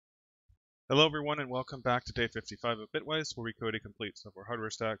Hello everyone and welcome back to day 55 of Bitwise, where we code a complete software hardware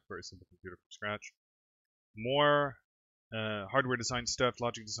stack for a simple computer from scratch. More hardware design stuff,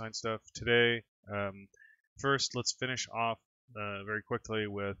 logic design stuff today. First, let's finish off very quickly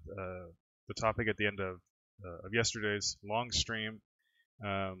with the topic at the end of yesterday's long stream.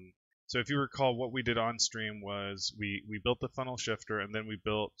 So if you recall, what we did on stream was we built the funnel shifter, and then we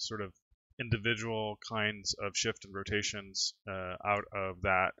built sort of individual kinds of shift and rotations out of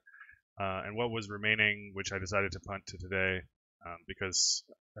that. And what was remaining, which I decided to punt to today because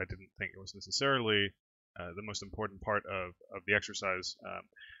I didn't think it was necessarily the most important part of the exercise,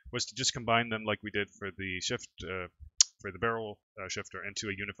 was to just combine them like we did for the shift, for the barrel shifter, into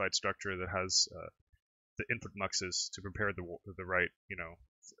a unified structure that has the input muxes to prepare the right,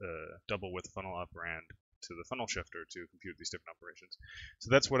 double width funnel operand to the funnel shifter to compute these different operations. So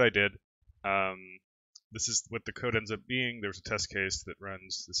that's what I did. This is what the code ends up being. There's a test case that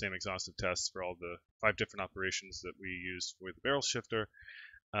runs the same exhaustive tests for all the 5 different operations that we used for the barrel shifter.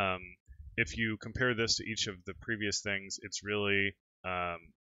 If you compare this to each of the previous things, it's really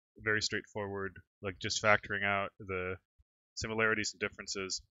very straightforward, like just factoring out the similarities and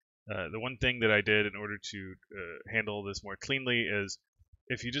differences. The one thing that I did in order to handle this more cleanly is,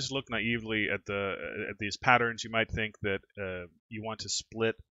 if you just look naively at these patterns, you might think that you want to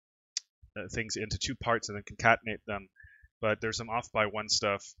split things into 2 parts and then concatenate them, but there's some off by 1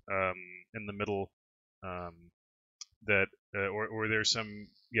 stuff in the middle that or there's some,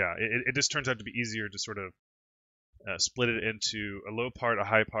 it just turns out to be easier to sort of split it into a low part, a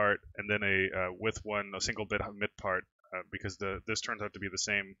high part, and then a single bit mid part, because this turns out to be the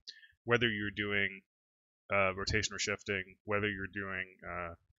same whether you're doing rotation or shifting, whether you're doing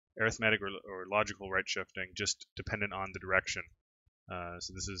arithmetic or logical right shifting, just dependent on the direction.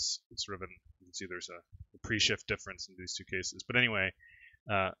 So this is sort of you can see there's a pre-shift difference in these 2 cases. But anyway,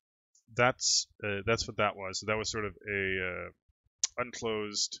 that's what that was. So that was sort of a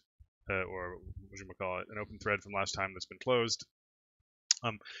unclosed, or what you call it, an open thread from last time that's been closed.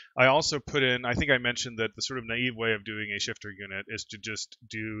 I also put in, I think I mentioned that the sort of naive way of doing a shifter unit is to just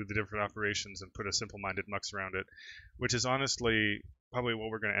do the different operations and put a simple-minded mux around it, which is honestly probably what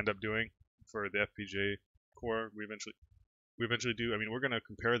we're going to end up doing for the FPGA core we eventually do. I mean, we're going to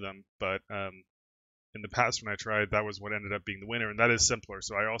compare them, but in the past when I tried, that was what ended up being the winner, and that is simpler.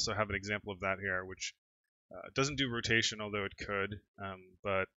 So I also have an example of that here, which doesn't do rotation, although it could.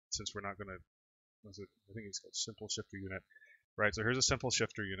 But since we're not going to, I think it's called simple shifter unit, right? So here's a simple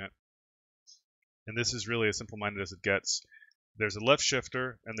shifter unit, and this is really as simple-minded as it gets. There's a left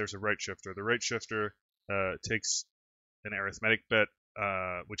shifter and there's a right shifter. The right shifter takes an arithmetic bit,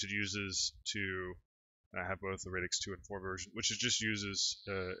 which it uses to. I have both the radix 2 and 4 version, which just uses,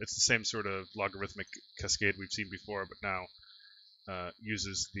 it's the same sort of logarithmic cascade we've seen before, but now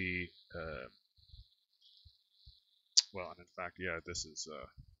uses the, well, and in fact, yeah, this is,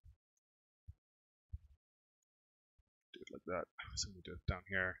 do it like that, so we do it down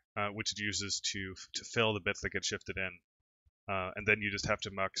here, which it uses to fill the bits that get shifted in, and then you just have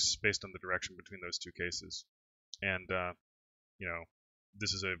to mux based on the direction between those 2 cases, and,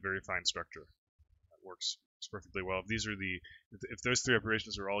 this is a very fine structure. Works perfectly well. If those 3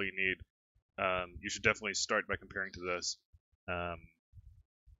 operations are all you need, you should definitely start by comparing to this.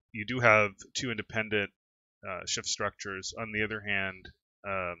 You do have 2 independent shift structures. On the other hand,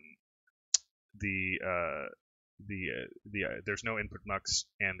 there's no input mux,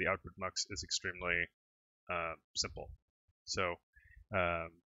 and the output mux is extremely simple. So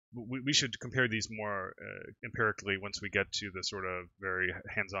we should compare these more empirically once we get to the sort of very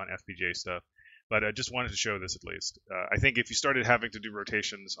hands-on FPGA stuff. But I just wanted to show this at least. I think if you started having to do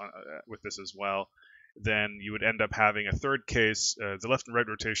rotations with this as well, then you would end up having a 3rd case. The left and right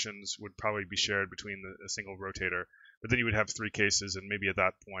rotations would probably be shared between a single rotator, but then you would have 3 cases, and maybe at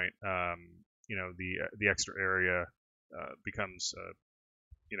that point, the extra area becomes,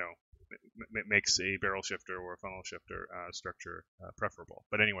 makes a barrel shifter or a funnel shifter structure preferable.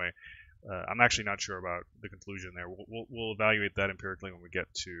 But anyway, I'm actually not sure about the conclusion there. We'll evaluate that empirically when we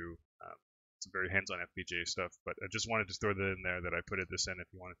get to some very hands-on FPGA stuff, but I just wanted to throw that in there, that I put this in if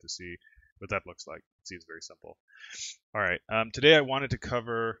you wanted to see what that looks like. See, it's very simple. All right, today I wanted to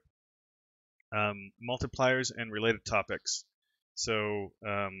cover multipliers and related topics. So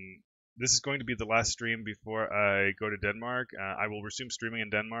this is going to be the last stream before I go to Denmark. I will resume streaming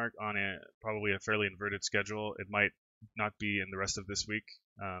in Denmark on probably a fairly inverted schedule. It might not be in the rest of this week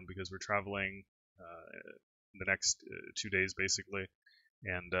because we're traveling in the next 2 days basically,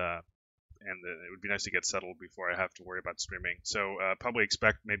 and it would be nice to get settled before I have to worry about streaming. So probably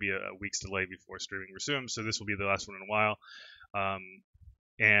expect maybe a week's delay before streaming resumes. So this will be the last one in a while.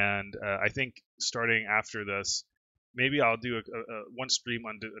 And I think starting after this, maybe I'll do one stream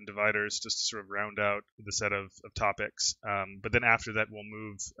on dividers just to sort of round out the set of topics. But then after that, we'll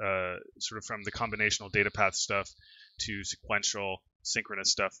move sort of from the combinational data path stuff to sequential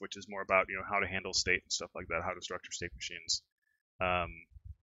synchronous stuff, which is more about how to handle state and stuff like that, how to structure state machines.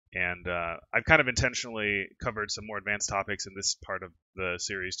 And I've kind of intentionally covered some more advanced topics in this part of the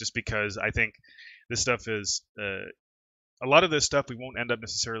series, just because I think this stuff is a lot of this stuff we won't end up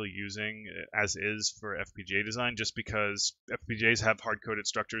necessarily using as is for FPGA design, just because FPGAs have hard-coded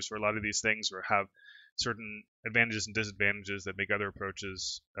structures for a lot of these things, or have certain advantages and disadvantages that make other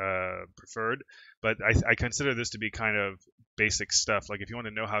approaches preferred. But I consider this to be kind of basic stuff. Like if you want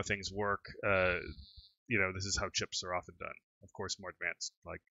to know how things work, this is how chips are often done. Of course, more advanced,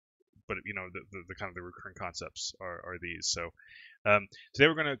 but the kind of the recurring concepts are these. So today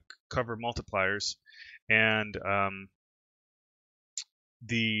we're going to cover multipliers, and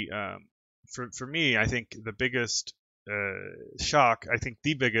for me, I think the biggest shock,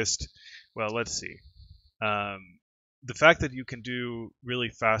 well, let's see. The fact that you can do really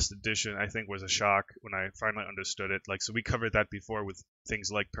fast addition, I think, was a shock when I finally understood it. So we covered that before with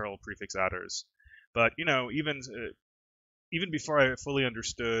things like parallel prefix adders. But even before I fully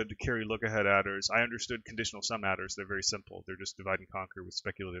understood carry look-ahead adders, I understood conditional sum adders. They're very simple. They're just divide and conquer with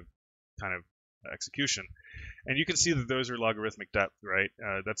speculative kind of execution. And you can see that those are logarithmic depth, right?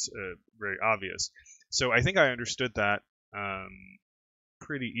 That's very obvious. So I think I understood that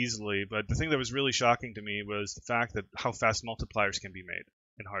pretty easily. But the thing that was really shocking to me was the fact that how fast multipliers can be made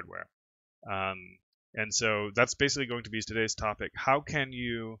in hardware. And so that's basically going to be today's topic. How can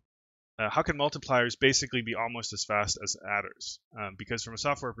multipliers basically be almost as fast as adders? Because from a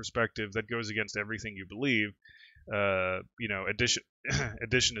software perspective, that goes against everything you believe. Addition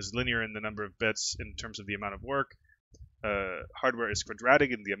is linear in the number of bits in terms of the amount of work. Hardware is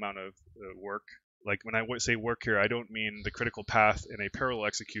quadratic in the amount of work. Like when I say work here, I don't mean the critical path in a parallel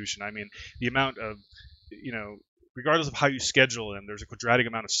execution. I mean the amount of, regardless of how you schedule them, there's a quadratic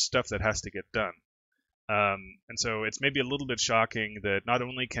amount of stuff that has to get done. And so it's maybe a little bit shocking that not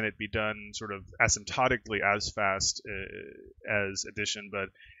only can it be done sort of asymptotically as fast as addition, but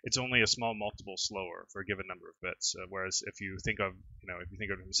it's only a small multiple slower for a given number of bits. Whereas if you think of it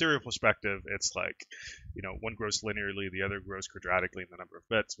from a serial perspective, it's like, one grows linearly, the other grows quadratically in the number of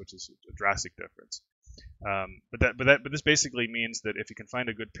bits, which is a drastic difference. But this basically means that if you can find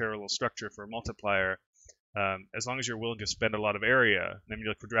a good parallel structure for a multiplier, as long as you're willing to spend a lot of area, namely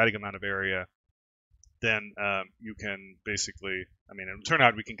a quadratic amount of area, then you can basically, it'll turn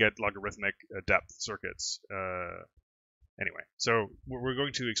out we can get logarithmic depth circuits. Anyway, so we're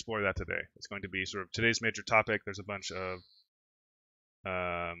going to explore that today. It's going to be sort of today's major topic. There's a bunch of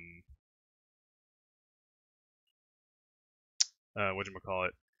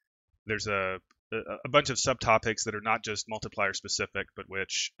there's a bunch of subtopics that are not just multiplier specific, but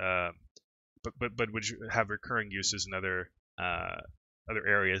which which have recurring uses in other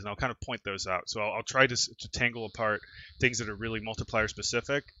areas, and I'll kind of point those out. So I'll try to tangle apart things that are really multiplier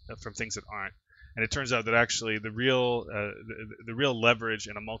specific from things that aren't. And it turns out that actually the real leverage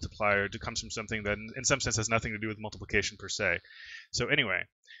in a multiplier comes from something that in some sense has nothing to do with multiplication per se. So anyway,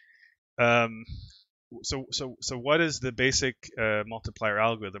 so what is the basic multiplier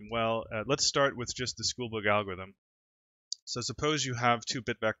algorithm? Well, let's start with just the schoolbook algorithm. So suppose you have two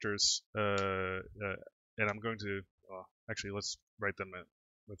bit vectors, and I'm going to actually, let's write them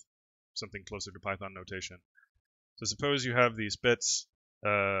with something closer to Python notation. So suppose you have these bits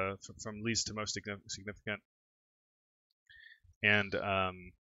from least to most significant, and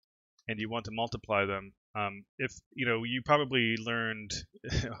you want to multiply them. If you probably learned,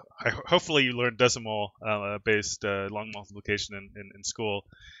 hopefully you learned decimal based long multiplication in school.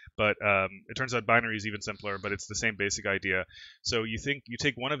 But it turns out binary is even simpler, but it's the same basic idea. So you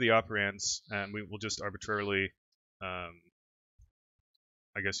take one of the operands, and we will just arbitrarily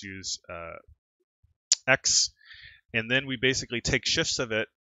I guess use x, and then we basically take shifts of it.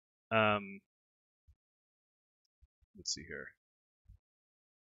 Let's see here.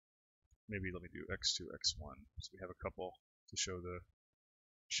 Maybe let me do x2, x1, so we have a couple to show the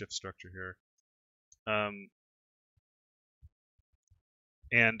shift structure here.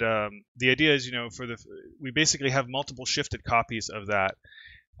 And the idea is, we basically have multiple shifted copies of that,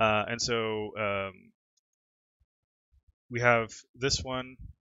 and so we have this one.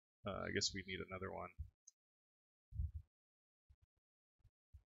 I guess we need another one.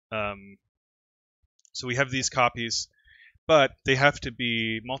 So we have these copies, but they have to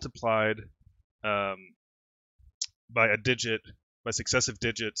be multiplied by successive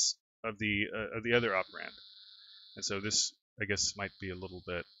digits of the other operand. And so this I guess might be a little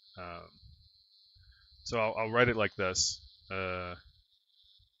bit. So I'll write it like this. And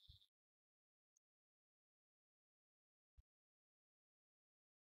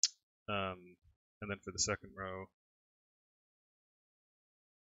then for the second row,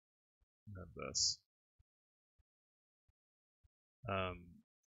 we have this.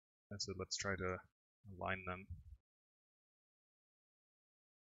 And so let's try to align them.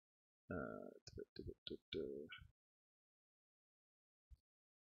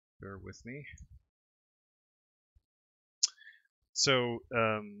 Bear with me. So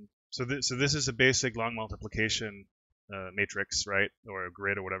this is a basic long multiplication matrix, right, or a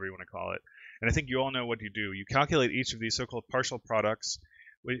grid or whatever you want to call it. And I think you all know what you do. You calculate each of these so-called partial products.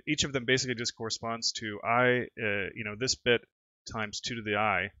 Each of them basically just corresponds to I, this bit times 2 to the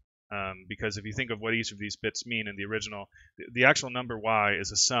I, because if you think of what each of these bits mean in the original, the actual number y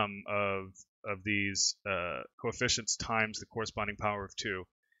is a sum of these coefficients times the corresponding power of 2.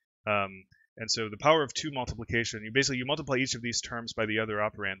 And so the power of 2 multiplication, you multiply each of these terms by the other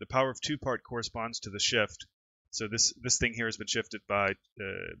operand. The power of 2 part corresponds to the shift. So this thing here has been shifted by,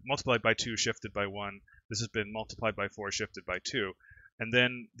 multiplied by 2, shifted by 1. This has been multiplied by 4, shifted by 2. And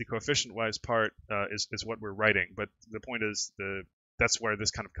then the coefficient-wise part is what we're writing. But the point is, that's where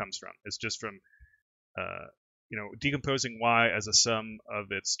this kind of comes from. It's just from decomposing y as a sum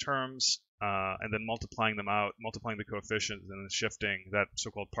of its terms, and then multiplying them out, multiplying the coefficients, and then shifting that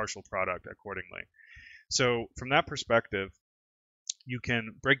so-called partial product accordingly. So from that perspective, you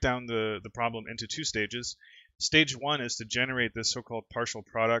can break down the problem into 2 stages. Stage 1 is to generate this so-called partial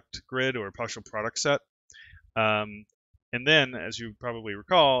product grid or partial product set. And then, as you probably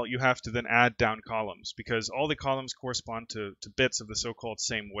recall, you have to then add down columns, because all the columns correspond to bits of the so-called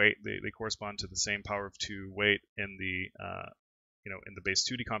same weight. They correspond to the same power of 2 weight in the in the base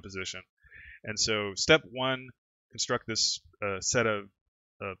 2 decomposition. And so step 1, construct this set of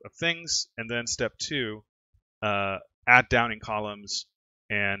things, and then step 2, add down in columns,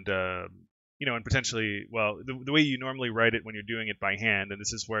 and and potentially, well, the way you normally write it when you're doing it by hand, and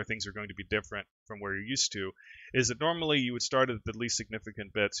this is where things are going to be different from where you're used to, is that normally you would start at the least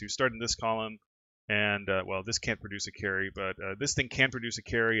significant bit. So you start in this column, and well, this can't produce a carry, but this thing can produce a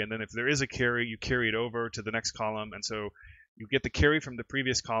carry, and then if there is a carry, you carry it over to the next column, and so you get the carry from the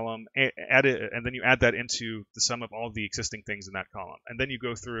previous column, add it, and then you add that into the sum of all the existing things in that column, and then you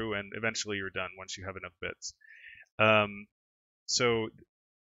go through, and eventually you're done once you have enough bits.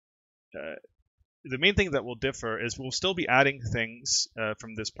 The main thing that will differ is we'll still be adding things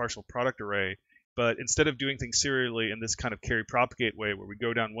from this partial product array, but instead of doing things serially in this kind of carry propagate way, where we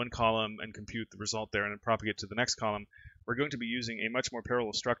go down one column and compute the result there and then propagate to the next column, we're going to be using a much more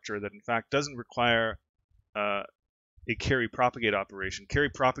parallel structure that in fact doesn't require a carry propagate operation. Carry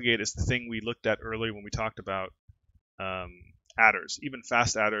propagate is the thing we looked at earlier when we talked about adders. Even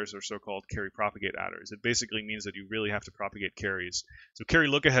fast adders are so-called carry propagate adders. It basically means that you really have to propagate carries. So carry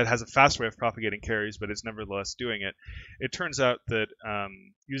look ahead has a fast way of propagating carries, but it's nevertheless doing it. It turns out that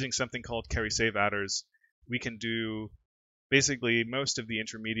using something called carry save adders, we can do basically most of the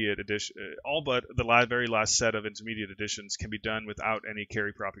intermediate addition, all but the very last set of intermediate additions can be done without any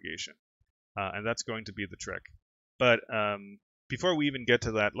carry propagation, and that's going to be the trick. But before we even get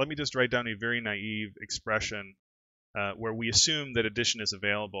to that, let me just write down a very naive expression where we assume that addition is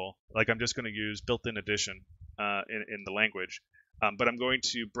available. Like I'm just going to use built-in addition in the language, but I'm going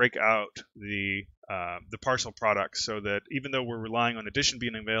to break out the partial product so that even though we're relying on addition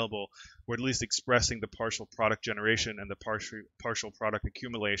being available, we're at least expressing the partial product generation and the partial product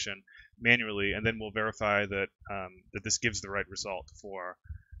accumulation manually, and then we'll verify that that this gives the right result for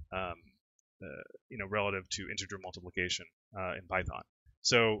relative to integer multiplication in Python.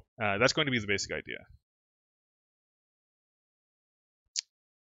 So that's going to be the basic idea.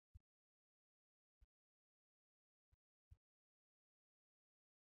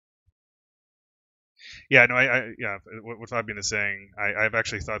 Yeah, no, yeah, what Fabian is saying, I've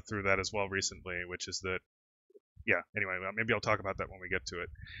actually thought through that as well recently, which is that, yeah, anyway, maybe I'll talk about that when we get to it.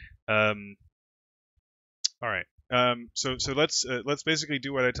 All right, so let's basically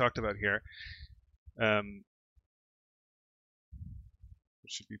do what I talked about here. It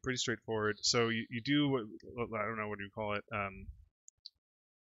should be pretty straightforward. So you do, I don't know, what do you call it?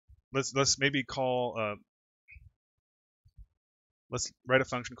 Let's maybe call, let's write a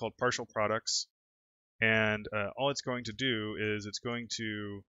function called partial products. And all it's going to do is it's going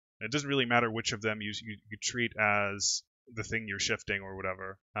to, it doesn't really matter which of them you treat as the thing you're shifting or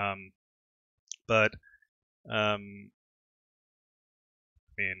whatever. But I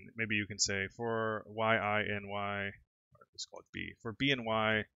mean, maybe you can say for yi and y, let's call it b. For b and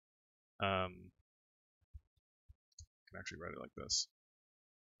y, can actually write it like this.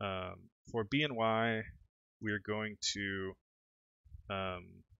 For b and y, we are going to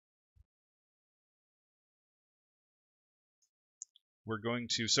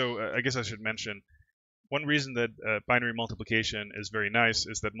so I guess I should mention, one reason that binary multiplication is very nice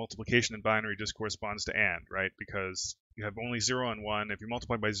is that multiplication in binary just corresponds to AND, right? Because you have only 0 and 1. If you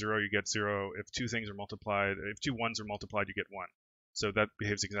multiply by 0, you get 0. If two things are multiplied, if two ones are multiplied, you get 1. So that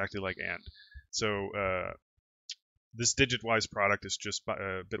behaves exactly like AND. So this digit-wise product is just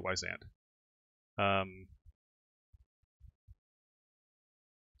bitwise AND.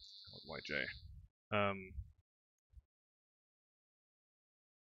 YJ.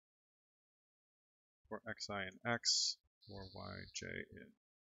 For xi in x, for yj in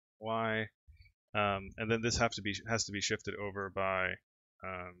y, and then this has to be shifted over by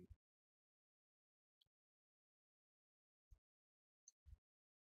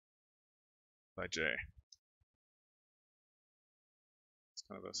j. It's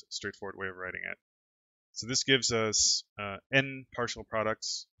kind of a straightforward way of writing it. So this gives us n partial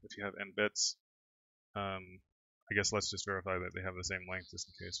products if you have n bits. I guess let's just verify that they have the same length just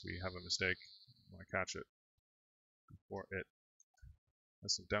in case we have a mistake. I want to catch it before it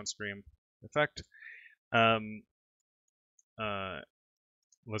has some downstream effect.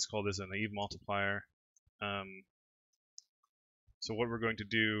 Let's call this a naive multiplier. So what we're going to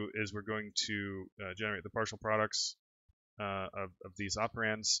do is we're going to generate the partial products of these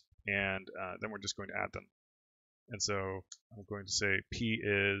operands, and then we're just going to add them. And so I'm going to say P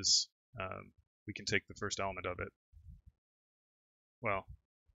is, we can take the first element of it. Well,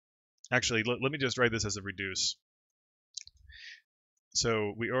 actually, let me just write this as a reduce.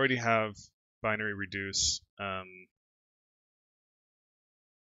 So we already have binary reduce. I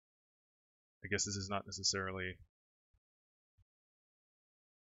guess this is not necessarily,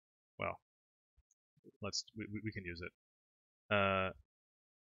 well, we can use it.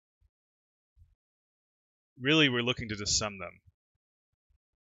 Really, we're looking to just sum them.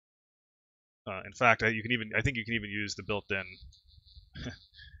 In fact, I think you can even use the built-in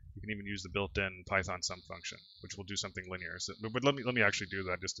you can even use the built-in Python sum function, which will do something linear. So, but let me actually do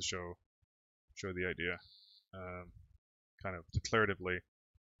that just to show the idea, kind of declaratively.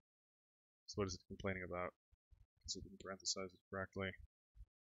 So what is it complaining about? Because it didn't parenthesize it correctly.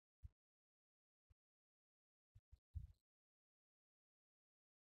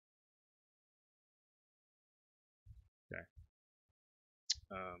 Okay.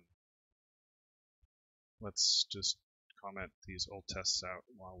 Let's just comment these old tests out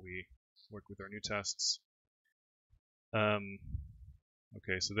while we work with our new tests.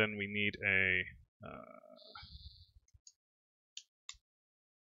 Okay, so then we need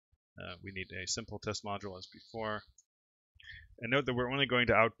a simple test module as before. And note that we're only going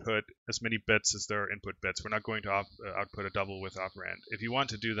to output as many bits as there are input bits. We're not going to output a double with operand. If you want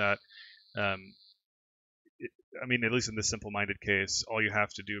to do that, I mean, at least in this simple-minded case, all you have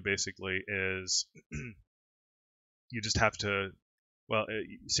to do basically is you just have to, well,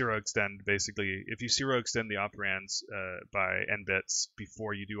 zero extend basically. If you zero extend the operands by n bits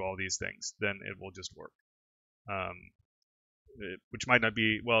before you do all these things, then it will just work. Which might not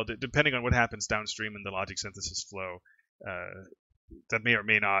be, well, depending on what happens downstream in the logic synthesis flow, that may or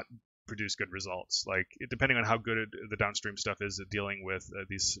may not produce good results. Like, depending on how good the downstream stuff is at dealing with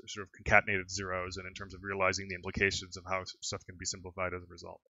these sort of concatenated zeros and in terms of realizing the implications of how stuff can be simplified as a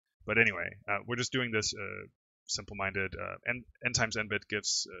result. But anyway, we're just doing this simple-minded n times n bit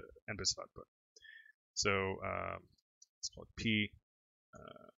gives n bits of output. So let's call it P.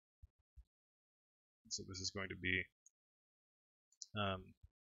 So this is going to be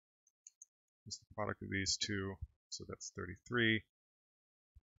just the product of these two. So that's 33.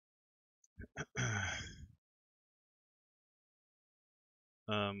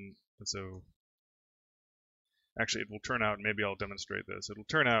 And so actually it will turn out, maybe I'll demonstrate this, it'll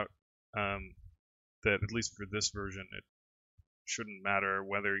turn out that at least for this version it shouldn't matter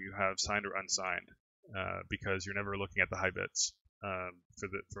whether you have signed or unsigned, because you're never looking at the high bits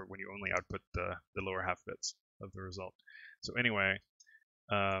for when you only output the lower half bits of the result. So anyway,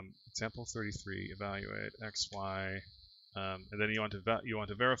 example 33, evaluate x, y, and then you want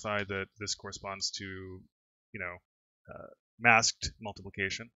to verify that this corresponds to, masked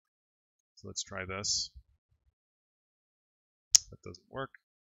multiplication. So let's try this. That doesn't work.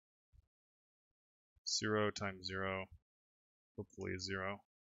 0 times 0, hopefully is 0.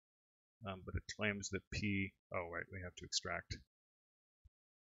 But it claims that P, oh right, we have to extract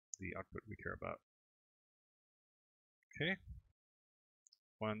the output we care about. Okay.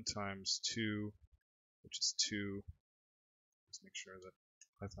 1 times 2, which is 2. Just make sure that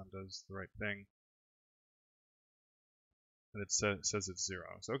Python does the right thing. and it says it's 0.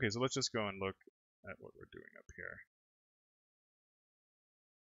 So okay, so let's just go and look at what we're doing up here.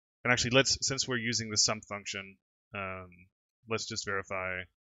 And actually, since we're using the sum function, let's just verify.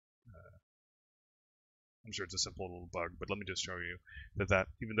 I'm sure it's a simple little bug, but let me just show you that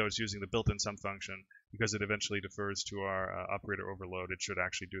even though it's using the built-in sum function, because it eventually defers to our operator overload, it should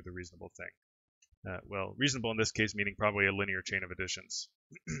actually do the reasonable thing. Well, reasonable in this case meaning probably a linear chain of additions.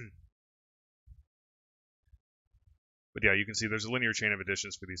 But yeah, you can see there's a linear chain of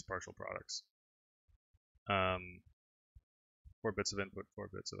additions for these partial products. 4 bits of input, 4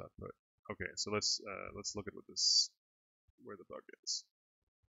 bits of output. Okay, so let's look at where the bug is.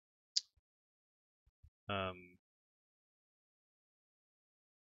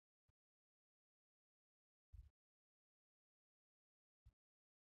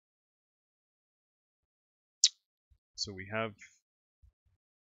 So we have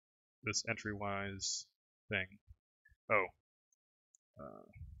this entry-wise thing. Oh,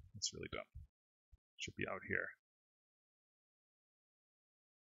 that's really dumb. It should be out here.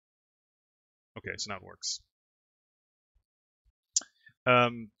 Okay, so now it works.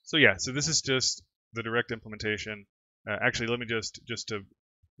 So yeah, so this is just the direct implementation. Actually, let me just to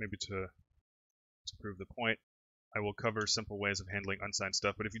prove the point, I will cover simple ways of handling unsigned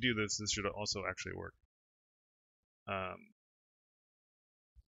stuff. But if you do this, this should also actually work.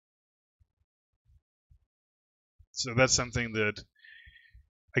 So that's something that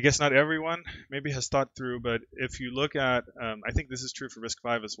I guess not everyone maybe has thought through. But if you look at, I think this is true for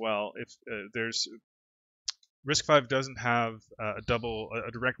RISC-V as well. If RISC-V doesn't have a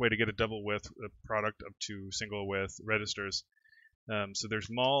direct way to get a double width product up to single width registers. So there's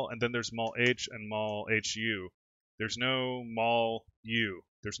mul, and then there's mul h and mul hu. There's no mul u.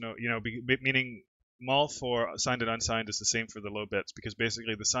 There's no, meaning mul for signed and unsigned is the same for the low bits, because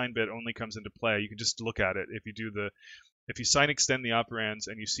basically the signed bit only comes into play. You can just look at it. If you sign extend the operands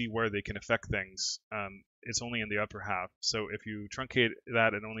and you see where they can affect things, it's only in the upper half. So if you truncate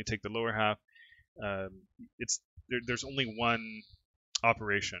that and only take the lower half, there's only one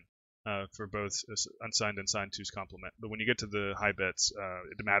operation for both unsigned and signed 2's complement. But when you get to the high bits,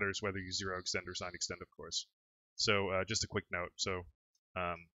 it matters whether you zero extend or sign extend, of course. So just a quick note. So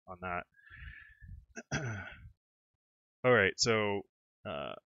on that. All right. So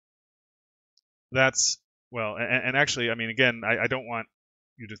that's well, and actually, I mean, again, I don't want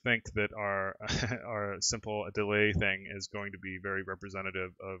you to think that our our simple delay thing is going to be very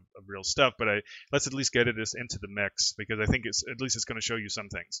representative of real stuff, but let's at least get it into the mix, because I think it's going to show you some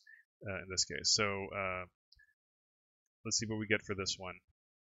things in this case. So let's see what we get for this one.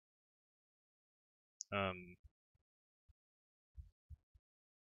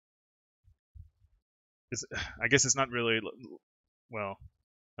 I guess it's not really well.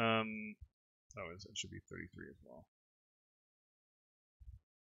 It should be 33 as well.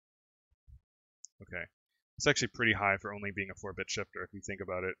 Okay. It's actually pretty high for only being a 4-bit shifter if you think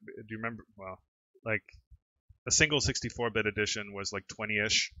about it. Do you remember? Well, like a single 64-bit addition was like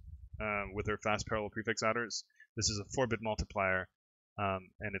 20-ish with their fast parallel prefix adders. This is a 4-bit multiplier,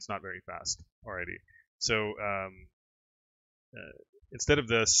 and it's not very fast already. So instead of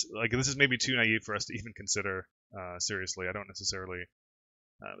this, like this is maybe too naive for us to even consider seriously. I don't necessarily.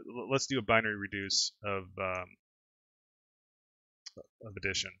 Let's do a binary reduce of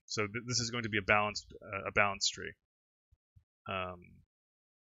addition. So this is going to be a balanced tree.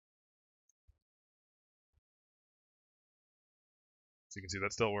 So you can see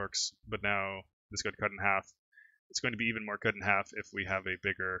that still works, but now this got cut in half. It's going to be even more cut in half if we have a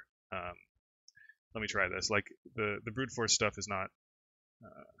bigger. Let me try this. Like the brute force stuff is not.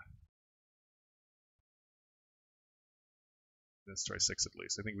 Let's try 6 at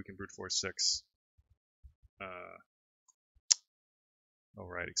least. I think we can brute force 6. All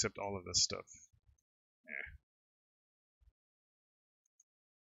right, except all of this stuff.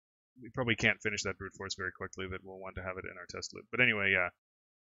 We probably can't finish that brute force very quickly. That we'll want to have it in our test loop. But anyway, yeah.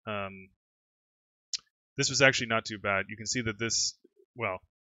 This was actually not too bad. You can see that this, well,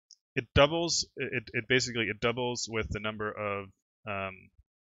 it doubles. It basically doubles with the number of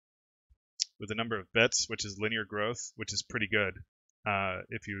bits, which is linear growth, which is pretty good.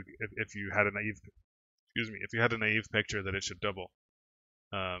 If you had a naive picture that it should double.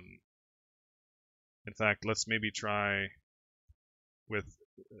 In fact, let's maybe try with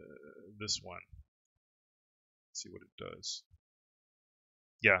this one. See what it does.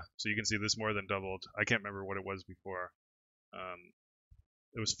 Yeah, so you can see this more than doubled. I can't remember what it was before.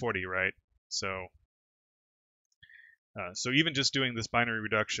 It was 40, right? So even just doing this binary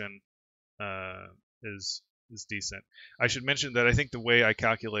reduction is decent. I should mention that I think the way I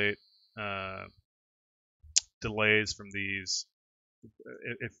calculate delays from these.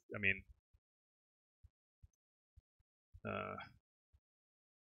 If I mean, let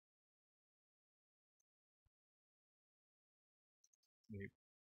me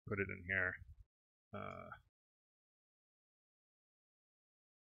put it in here.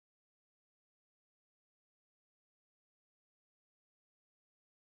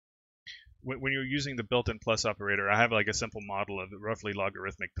 When you're using the built-in plus operator, I have like a simple model of roughly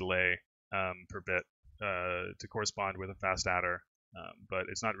logarithmic delay per bit to correspond with a fast adder, but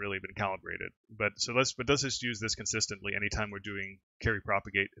it's not really been calibrated. But let's just use this consistently anytime we're doing carry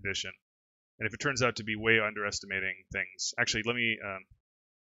propagate addition. And if it turns out to be way underestimating things, actually let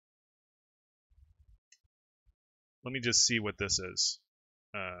me just see what this is.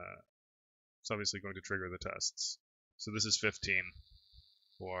 It's obviously going to trigger the tests. So this is 15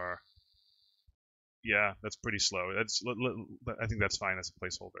 for. Yeah, that's pretty slow. I think that's fine as a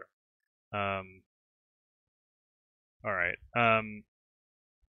placeholder. All right.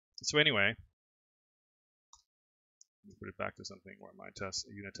 So anyway, let me put it back to something where my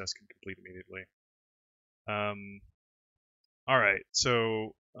unit test can complete immediately. All right.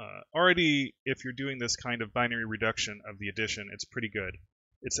 So already, if you're doing this kind of binary reduction of the addition, it's pretty good.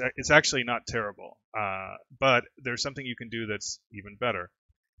 It's actually not terrible, but there's something you can do that's even better.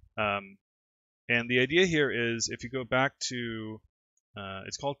 And the idea here is if you go back to,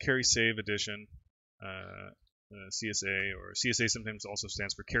 it's called carry save addition, CSA, or CSA sometimes also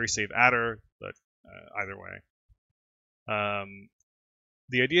stands for carry save adder, but either way.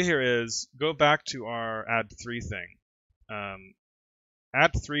 The idea here is go back to our add 3 thing.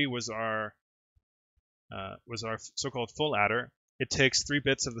 Add 3 was our so-called full adder. It takes 3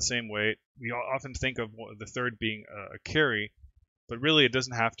 bits of the same weight. We often think of the third being a carry, but really it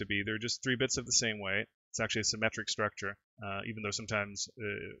doesn't have to be. They're just 3 bits of the same weight. It's actually a symmetric structure, even though sometimes,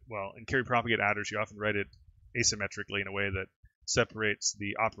 well, in carry propagate adders, you often write it asymmetrically in a way that separates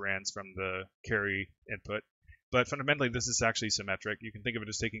the operands from the carry input. But fundamentally, this is actually symmetric. You can think of it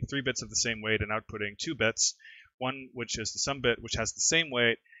as taking 3 bits of the same weight and outputting 2 bits, one which is the sum bit, which has the same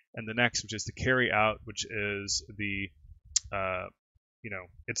weight, and the next, which is the carry out, which is the,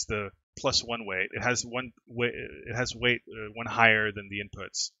 it's the +1 weight. It has one weight. It has weight one higher than the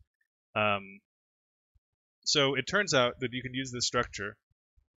inputs. So it turns out that you can use this structure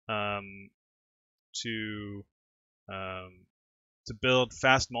to build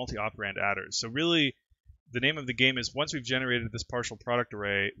fast multi-operand adders. So really, the name of the game is once we've generated this partial product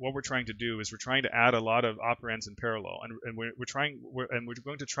array, what we're trying to do is we're trying to add a lot of operands in parallel, and we're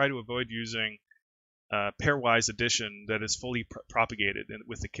going to try to avoid using pairwise addition that is fully propagated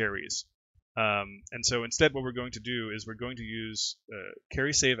with the carries. And so instead, what we're going to do is we're going to use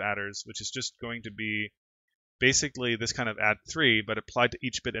carry save adders, which is just going to be basically this kind of add 3, but applied to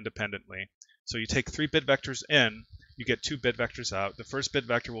each bit independently. So you take 3 bit vectors in, you get 2 bit vectors out. The first bit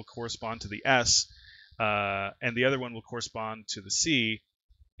vector will correspond to the S, and the other one will correspond to the C,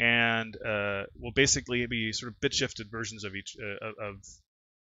 and will basically be sort of bit shifted versions of each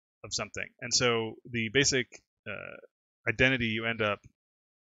of something. And so the basic identity you end up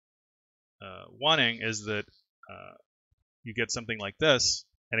wanting is that you get something like this.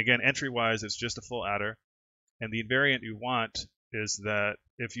 And again, entry-wise, it's just a full adder. And the invariant you want is that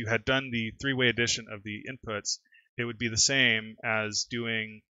if you had done the 3-way addition of the inputs, it would be the same as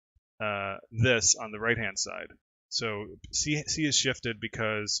doing this on the right-hand side. So C is shifted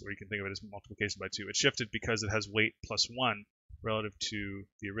because, or you can think of it as multiplication by 2. It's shifted because it has weight +1 relative to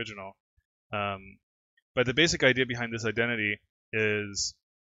the original. But the basic idea behind this identity is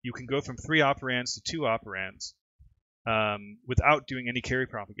you can go from 3 operands to 2 operands without doing any carry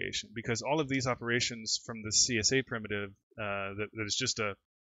propagation, because all of these operations from the CSA primitive that is just a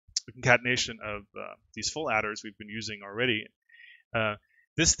concatenation of these full adders we've been using already.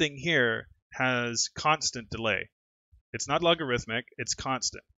 This thing here has constant delay. It's not logarithmic, it's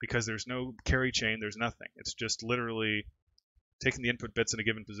constant, because there's no carry chain, there's nothing. It's just literally taking the input bits in a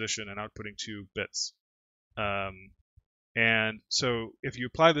given position and outputting 2 bits. And so if you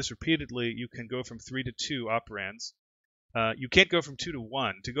apply this repeatedly, you can go from 3 to 2 operands. You can't go from 2 to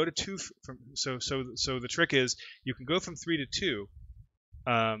 1. To go to 2 so the trick is you can go from 3 to 2,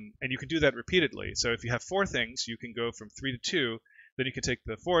 and you can do that repeatedly. So if you have 4 things, you can go from 3 to 2. Then you can take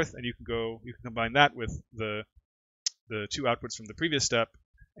the 4th, and you can combine that with the 2 outputs from the previous step,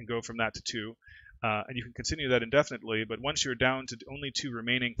 and go from that to 2. And you can continue that indefinitely. But once you're down to only 2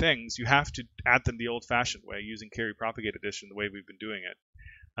 remaining things, you have to add them the old-fashioned way, using carry propagate addition, the way we've been doing it.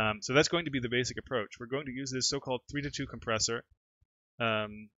 So that's going to be the basic approach. We're going to use this so-called 3 to 2 compressor,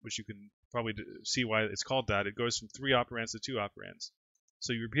 which you can probably see why it's called that. It goes from 3 operands to 2 operands.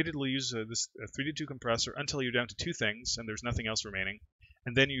 So you repeatedly use this 3-to-2 compressor until you're down to two things and there's nothing else remaining.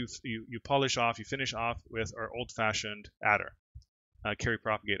 And then you polish off, you finish off with our old-fashioned adder, carry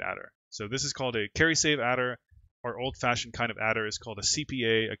propagate adder. So this is called a carry save adder. Our old-fashioned kind of adder is called a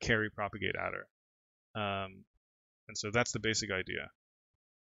CPA, a carry propagate adder. And so that's the basic idea.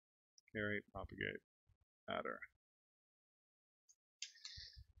 Carry propagate adder.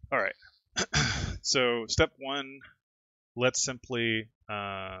 All right. So step one, let's simply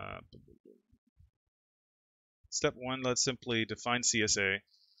define CSA.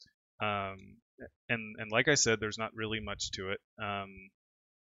 And like I said, there's not really much to it.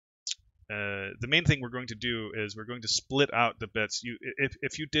 The main thing we're going to do is we're going to split out the bits.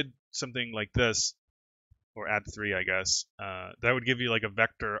 If you did something like this, or add 3, I guess, that would give you like a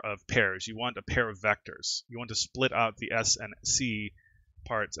vector of pairs. You want a pair of vectors. You want to split out the S and C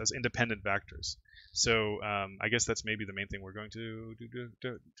parts as independent vectors. So I guess that's maybe the main thing we're going to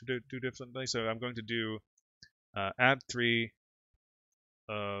do differently. So I'm going to do add 3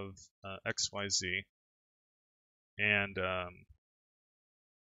 of XYZ, and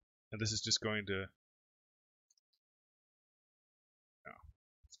this is just going to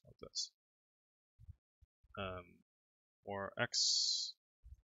let's call it this. Or X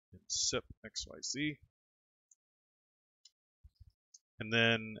in SIP XYZ. And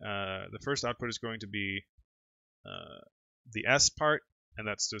then the first output is going to be the S part, and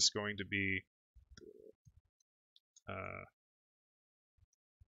that's just going to be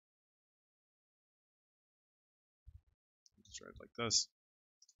just write it like this.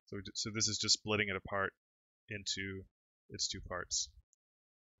 So this is just splitting it apart into its two parts.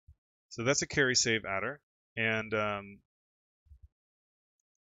 So that's a carry save adder, and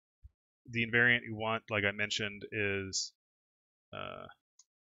the invariant you want, like I mentioned, is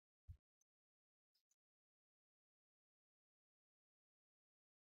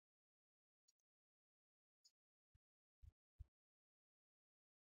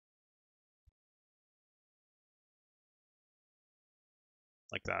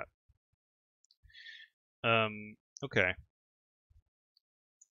like that. Okay.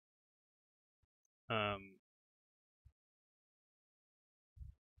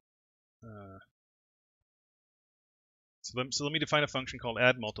 So let me define a function called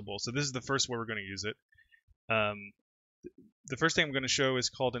add multiple. So this is the first where we're going to use it. The first thing I'm going to show is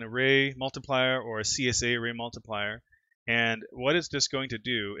called an array multiplier, or a CSA array multiplier. And what it's just going to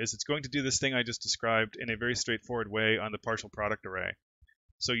do is it's going to do this thing I just described in a very straightforward way on the partial product array.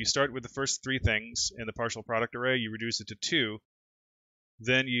 So you start with the first 3 things in the partial product array, you reduce it to 2,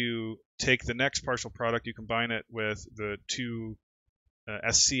 then you take the next partial product, you combine it with the 2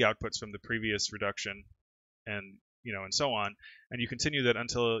 SC outputs from the previous reduction, and and so on, and you continue that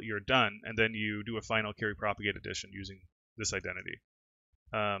until you're done, and then you do a final carry propagate addition using this identity.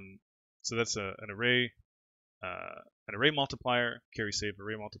 So that's an array multiplier, carry save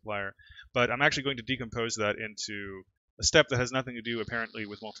array multiplier. But I'm actually going to decompose that into a step that has nothing to do apparently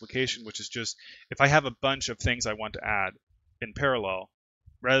with multiplication, which is just if I have a bunch of things I want to add in parallel,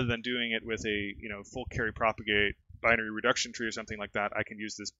 rather than doing it with a full carry propagate binary reduction tree or something like that, I can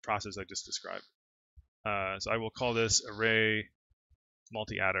use this process I just described. So I will call this array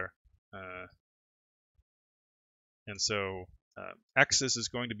multi-adder. And so X's is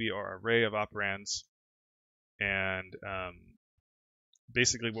going to be our array of operands. And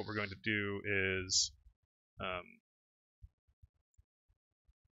basically what we're going to do is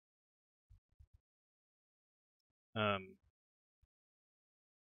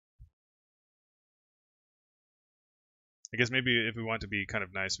I guess maybe if we want to be kind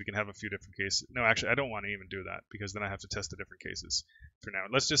of nice, we can have a few different cases. No, actually, I don't want to even do that because then I have to test the different cases for now.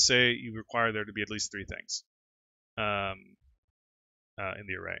 Let's just say you require there to be at least 3 things in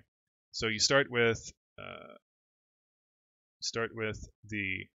the array. So you start with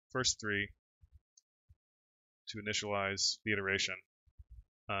the first 3 to initialize the iteration,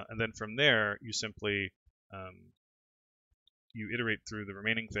 and then from there you simply you iterate through the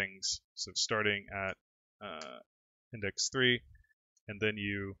remaining things. So starting at index 3, and then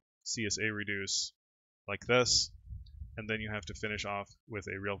you CSA reduce like this, and then you have to finish off with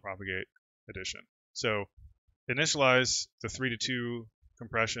a real propagate addition. So initialize the 3-to-2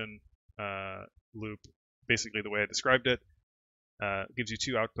 compression loop, basically the way I described it, gives you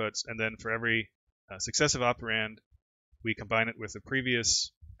 2 outputs, and then for every successive operand, we combine it with the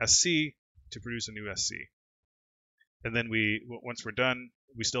previous SC to produce a new SC. And then once we're done,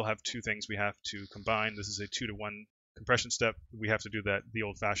 we still have 2 things we have to combine. This is a 2-to-1 compression step. We have to do that the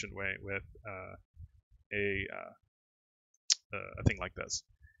old-fashioned way with a thing like this.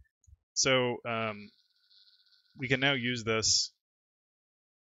 So we can now use this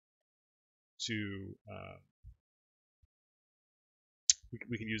to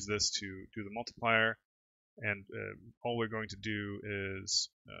we can use this to do the multiplier, and all we're going to do is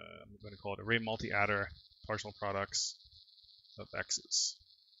I'm going to call it array multi-adder partial products of x's.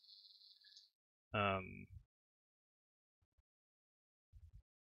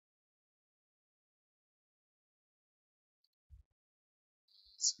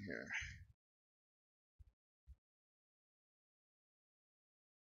 Let's see here.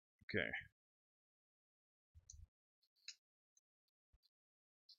 Okay.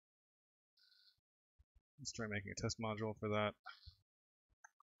 Let's try making a test module for that.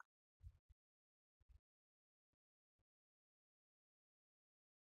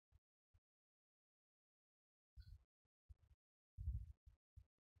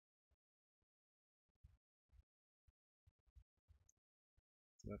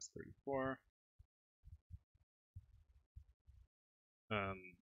 So that's 34.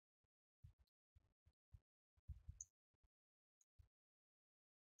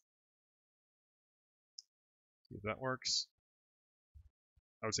 See if that works.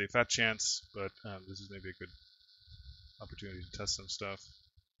 I would say fat chance, but this is maybe a good opportunity to test some stuff.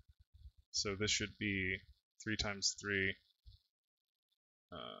 So this should be 3 times 3.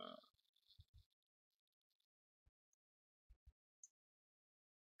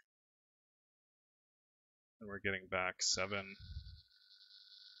 And we're getting back 7.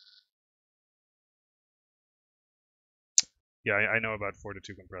 Yeah, I know about 4 to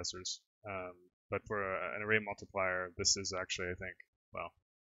 2 compressors. But for an array multiplier, this is actually, I think, well,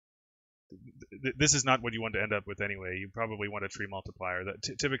 this is not what you want to end up with anyway. You probably want a tree multiplier. That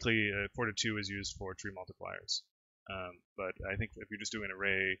typically 4 to 2 is used for tree multipliers. But I think if you're just doing an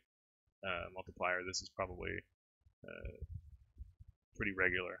array multiplier, this is probably pretty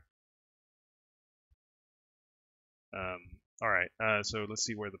regular. All right, so let's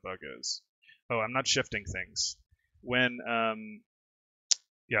see where the bug is. Oh, I'm not shifting things. When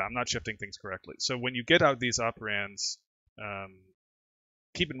yeah, I'm not shifting things correctly. So when you get out these operands,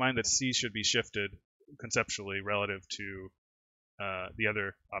 keep in mind that C should be shifted conceptually relative to the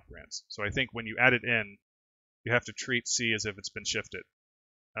other operands. So I think when you add it in, you have to treat C as if it's been shifted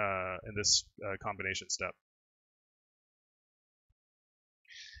in this combination step.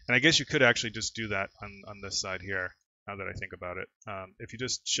 And I guess you could actually just do that on this side here, now that I think about it. If you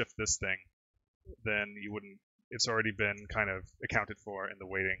just shift this thing, then you wouldn't, it's already been kind of accounted for in the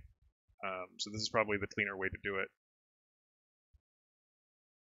weighting. So this is probably the cleaner way to do it.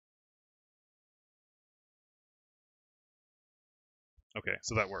 Okay,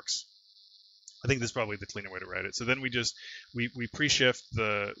 so that works. I think this is probably the cleaner way to write it. So then we just, we pre-shift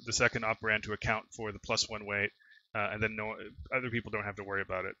the second operand to account for the +1 weight, and then other people don't have to worry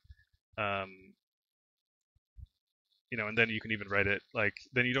about it. You know, and then you can even write it like,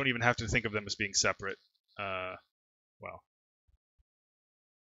 then you don't even have to think of them as being separate. Well,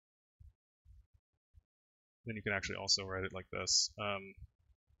 then you can actually also write it like this.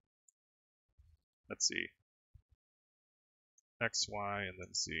 Let's see, x, y, and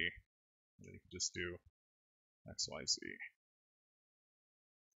then c. And then you can just do x, y, z,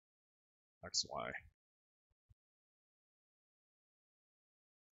 x, y.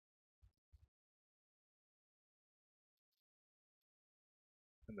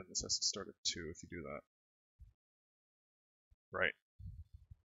 And then this has to start at 2 if you do that. Right.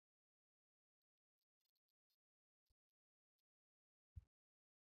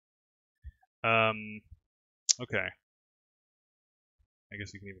 Okay. I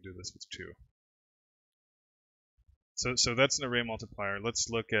guess you can even do this with 2. So that's an array multiplier. Let's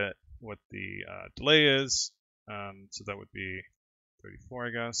look at what the delay is. So that would be 34, I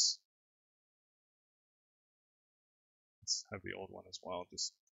guess. Let's have the old one as well.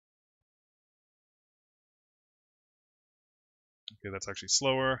 Just okay, that's actually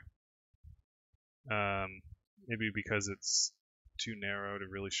slower. Maybe because it's too narrow to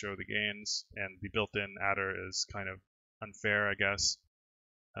really show the gains, and the built-in adder is kind of unfair, I guess.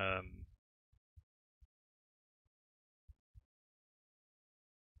 I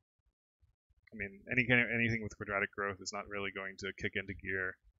mean, anything with quadratic growth is not really going to kick into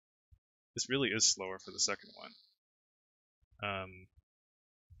gear. This really is slower for the second one.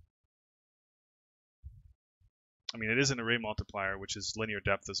 I mean, it is an array multiplier, which is linear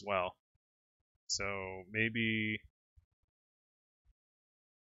depth as well. So maybe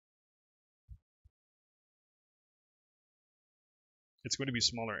it's going to be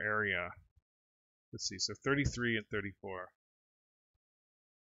smaller area. Let's see, so 33 and 34.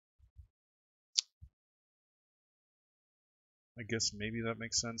 I guess maybe that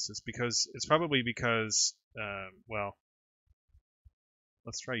makes sense. It's probably because, well,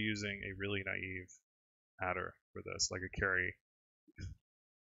 let's try using a really naive adder for this, like a carry.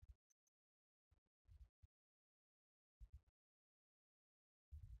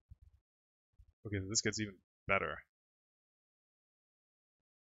 Okay, this gets even better.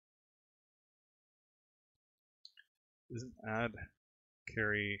 Isn't add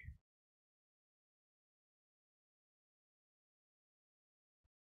carry?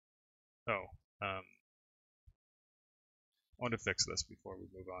 Oh, I want to fix this before we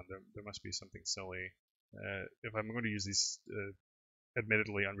move on. There must be something silly. If I'm going to use these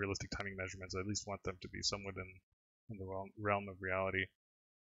admittedly unrealistic timing measurements, I at least want them to be somewhat in the realm of reality.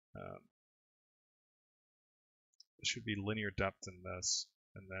 There should be linear depth in this,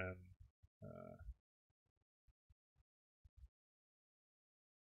 and then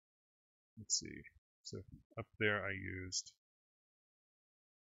let's see. So up there I used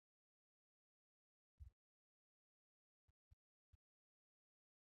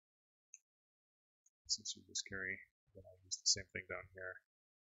since we just carry, then I'll use the same thing down here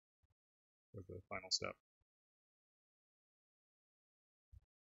for the final step.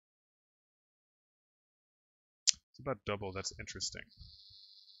 It's about double. That's interesting.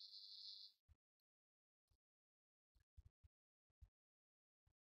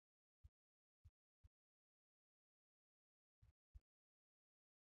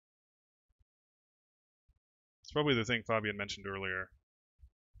 It's probably the thing Fabian mentioned earlier.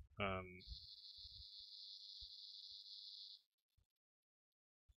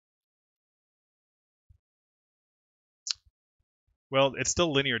 Well, it's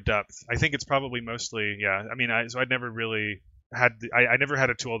still linear depth. I think it's probably mostly, yeah. I mean, so I'd never really had, I never had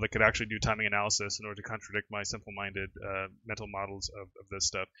a tool that could actually do timing analysis in order to contradict my simple-minded mental models of this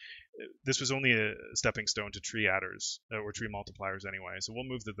stuff. This was only a stepping stone to tree adders or tree multipliers anyway. So we'll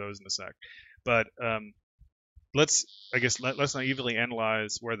move to those in a sec. But let's naively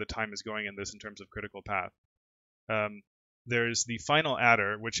analyze where the time is going in this in terms of critical path. There's the final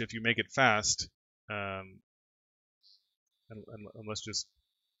adder, which if you make it fast, and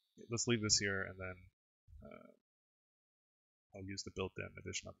let's leave this here, and then I'll use the built-in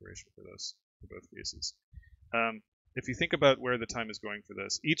addition operation for this for both cases. If you think about where the time is going for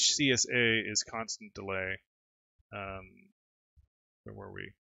this, each CSA is constant delay. Where were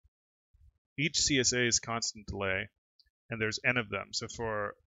we? Each CSA is constant delay, and there's n of them. So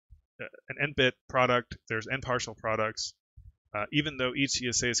for an n-bit product, there's n partial products. Even though each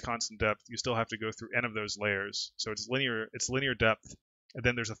CSA is constant depth, you still have to go through n of those layers. So it's linear depth, and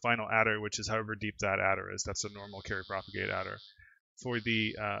then there's a final adder, which is however deep that adder is. That's a normal carry propagate adder. For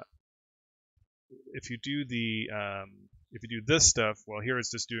the if you do this stuff, well, here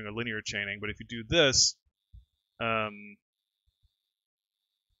it's just doing a linear chaining. But if you do this,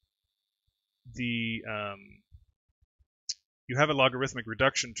 you have a logarithmic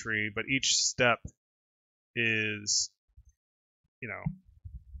reduction tree, but each step is,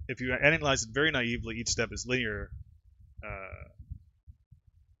 if you analyze it very naively, each step is linear.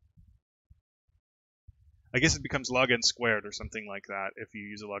 I guess it becomes log n squared or something like that if you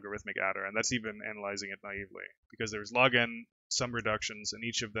use a logarithmic adder, and that's even analyzing it naively, because there's log n some reductions, and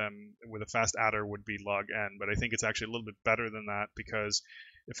each of them with a fast adder would be log n, but I think it's actually a little bit better than that, because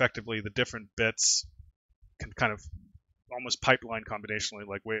effectively the different bits can kind of almost pipeline combinationally,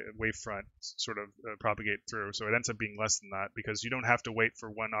 like wavefront sort of propagate through, so it ends up being less than that, because you don't have to wait for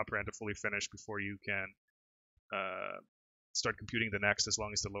one operand to fully finish before you can start computing the next, as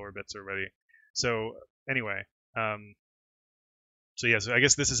long as the lower bits are ready. So anyway, so I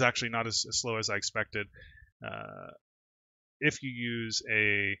guess this is actually not as slow as I expected. If you use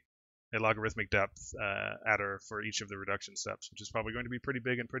a logarithmic depth adder for each of the reduction steps, which is probably going to be pretty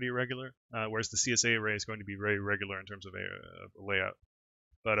big and pretty irregular, whereas the CSA array is going to be very regular in terms of a layout.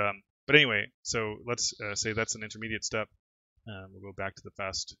 But anyway, so let's say that's an intermediate step. We'll go back to the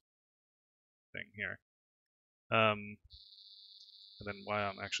fast thing here. And then while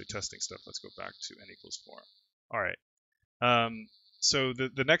I'm actually testing stuff, let's go back to n equals 4. All right. So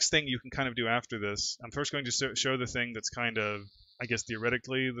the next thing you can kind of do after this, I'm first going to show the thing that's kind of, I guess,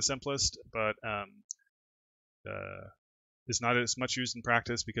 theoretically the simplest, but is not as much used in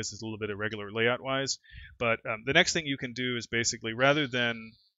practice because it's a little bit irregular layout-wise. But the next thing you can do is basically, rather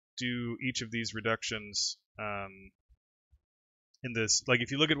than do each of these reductions in this, like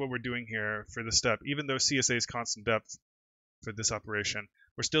if you look at what we're doing here for this step, even though CSA is constant depth for this operation,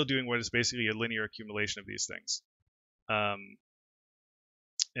 we're still doing what is basically a linear accumulation of these things.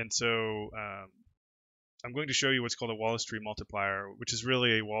 And so I'm going to show you what's called a Wallace tree multiplier, which is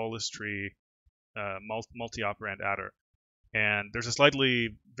really a Wallace tree multi-operand adder. And there's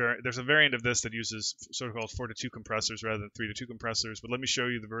a variant of this that uses sort of called 4 to 2 compressors rather than 3 to 2 compressors. But let me show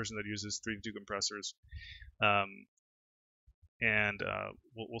you the version that uses 3 to 2 compressors, um, and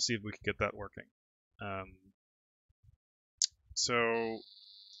we'll see if we can get that working. So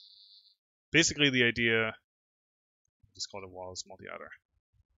basically, the idea, just call it a Wallace multi-outer.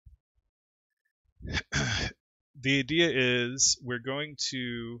 The idea is we're going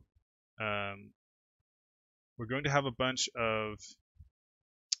to have a bunch of.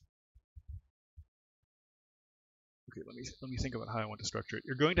 Okay, let me think about how I want to structure it.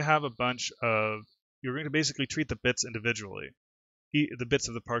 You're going to basically treat the bits individually, the bits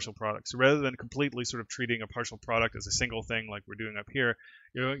of the partial product. So rather than completely sort of treating a partial product as a single thing like we're doing up here,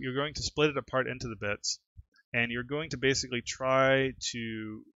 you're going to split it apart into the bits, and you're going to basically try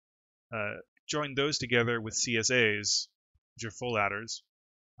to join those together with CSAs, which are full adders,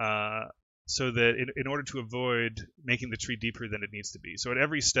 so that in order to avoid making the tree deeper than it needs to be. So at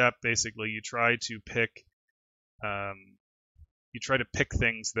every step, basically, you try to pick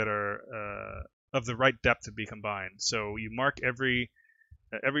things that are of the right depth to be combined. So you mark every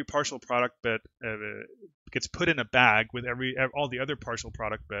partial product bit gets put in a bag with all the other partial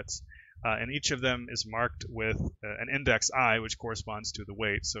product bits, and each of them is marked with an index I, which corresponds to the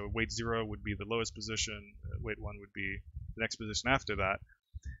weight. So weight 0 would be the lowest position, weight 1 would be the next position after that.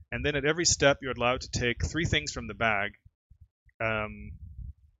 And then at every step, you're allowed to take 3 things from the bag.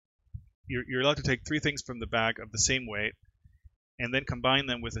 You're allowed to take 3 things from the bag of the same weight, and then combine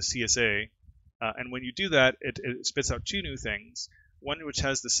them with a CSA. And when you do that, it spits out 2 new things. One which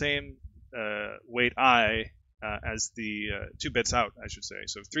has the same weight I as the 2 bits out, I should say.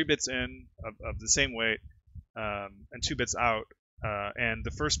 So 3 bits in of the same weight, and 2 bits out. And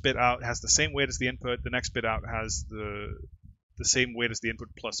the first bit out has the same weight as the input. The next bit out has the same weight as the input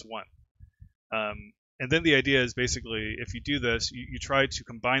plus 1. And then the idea is basically, if you do this, you try to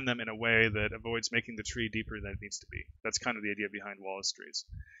combine them in a way that avoids making the tree deeper than it needs to be. That's kind of the idea behind Wallace trees.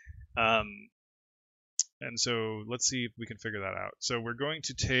 And so let's see if we can figure that out. So we're going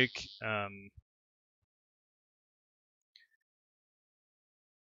to take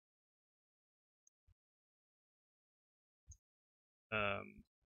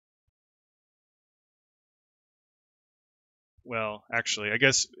well, actually, I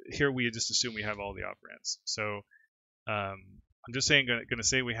guess here we just assume we have all the operands. So I'm just saying, going to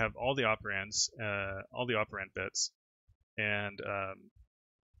say we have all the operands, all the operand bits, and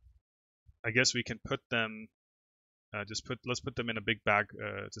I guess we can put them. Let's put them in a big bag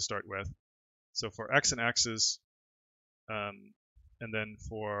to start with. So for x and x's, and then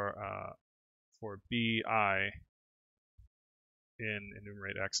for bi in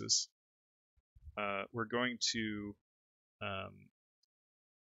enumerate x's, we're going to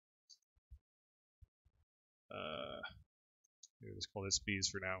let's call this b's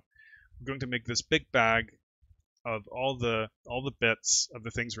for now. We're going to make this big bag of all the bits of the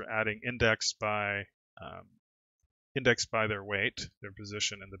things we're adding indexed by their weight, their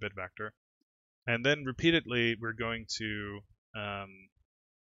position in the bit vector, and then repeatedly we're going to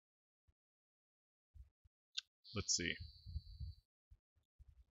let's see.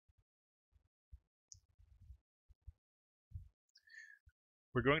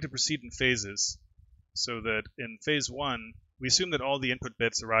 We're going to proceed in phases, so that in phase 1, we assume that all the input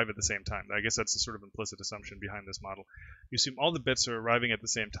bits arrive at the same time. I guess that's the sort of implicit assumption behind this model. You assume all the bits are arriving at the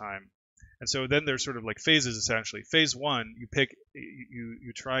same time. And so then there's sort of like phases, essentially. Phase 1, you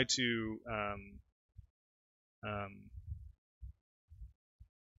try to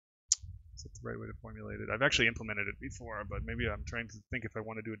is that the right way to formulate it? I've actually implemented it before, but maybe I'm trying to think if I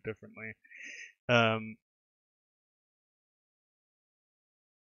want to do it differently.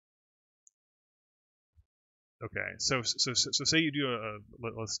 Okay, so say you do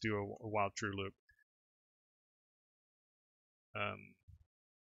let's do a while true loop.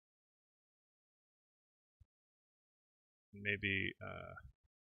 Maybe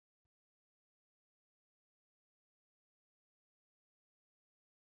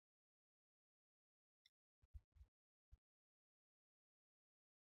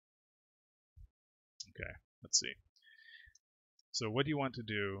okay, let's see. So what you want to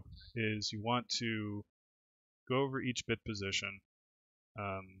do is you want to go over each bit position.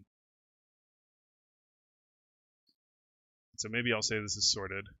 So maybe I'll say this is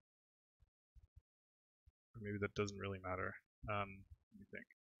sorted, or maybe that doesn't really matter. Let me think.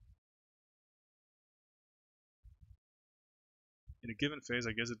 In a given phase,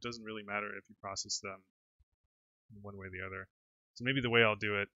 I guess it doesn't really matter if you process them in one way or the other. So maybe the way I'll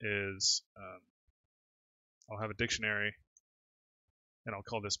do it is I'll have a dictionary, and I'll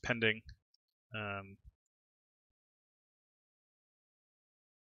call this pending.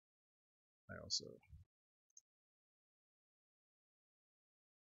 also.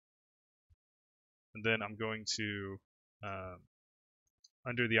 And then I'm going to,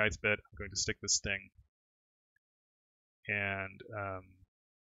 under the ith bit, I'm going to stick this thing. And,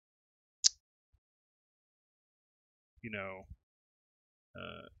 you know,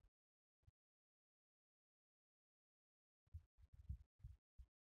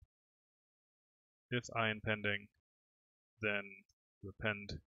 if I impending, then you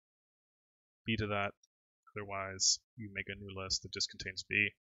append B to that. Otherwise, you make a new list that just contains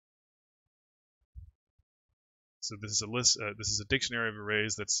B. So this is a list. This is a dictionary of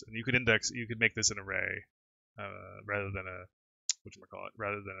arrays. And you could index. You could make this an array rather than a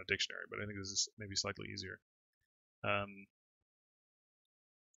rather than a dictionary. But I think this is maybe slightly easier.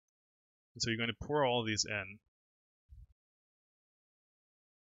 So you're going to pour all these in.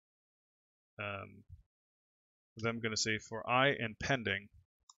 Then I'm going to say for I and pending.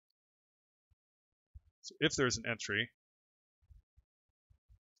 So if there's an entry,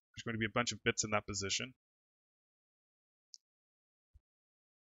 there's going to be a bunch of bits in that position.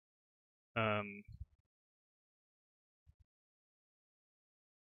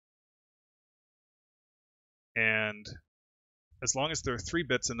 And as long as there are 3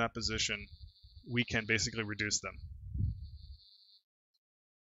 bits in that position, we can basically reduce them.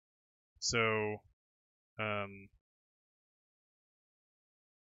 So let's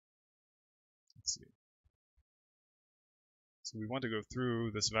see. So we want to go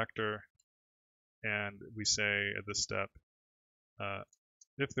through this vector, and we say at this step,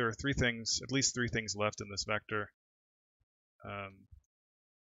 if there are 3 things, at least 3 things left in this vector,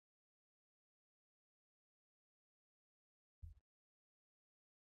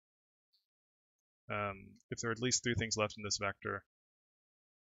 if there are at least 3 things left in this vector,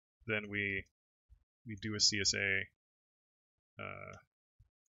 then we do a CSA.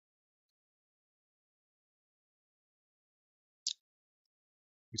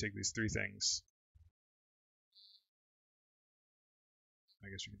 We take these 3 things. I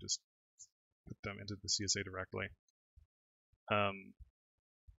guess you can just put them into the CSA directly. And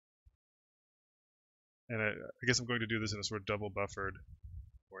I guess I'm going to do this in a sort of double buffered,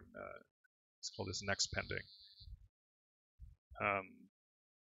 or let's call this next pending.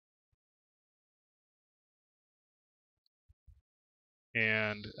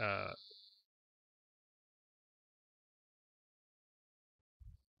 And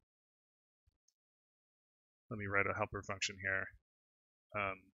let me write a helper function here.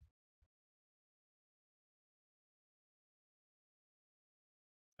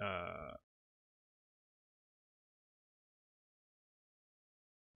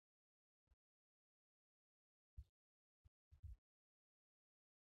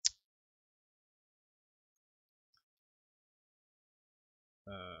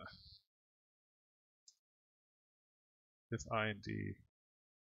 If I and D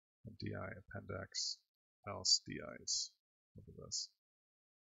and DI append X, else DI's over this.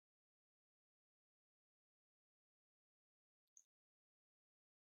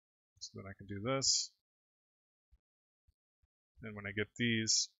 So then I can do this. And when I get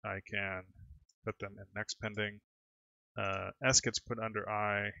these, I can put them in next pending. S gets put under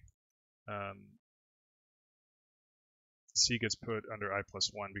I. C gets put under I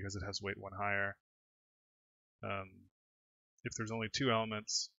plus 1 because it has weight 1 higher. If there's only 2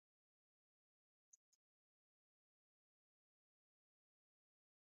 elements,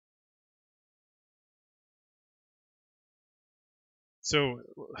 so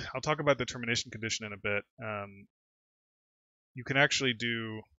I'll talk about the termination condition in a bit. You can actually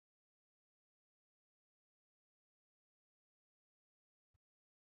do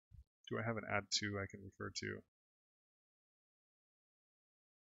I have an add to I can refer to?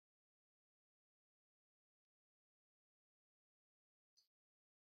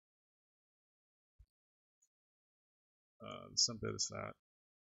 Some bit is that.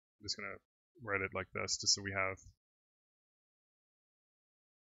 I'm just going to write it like this, just so we have.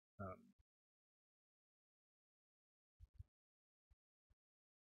 I'm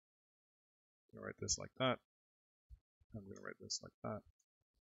going to write this like that. I'm going to write this like that.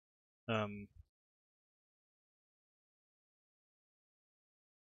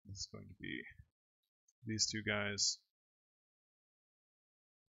 This is going to be these 2 guys.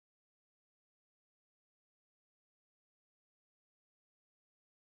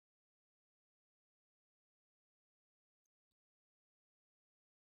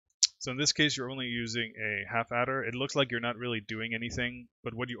 So in this case, you're only using a half adder. It looks like you're not really doing anything,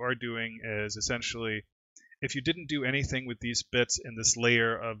 but what you are doing is essentially, if you didn't do anything with these bits in this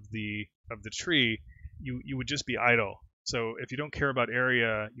layer of the tree, you would just be idle. So if you don't care about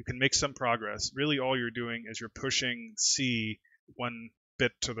area, you can make some progress. Really, all you're doing is you're pushing C one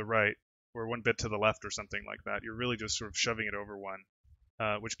bit to the right or one bit to the left or something like that. You're really just sort of shoving it over one,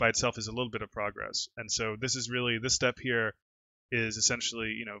 which by itself is a little bit of progress. And so this step here is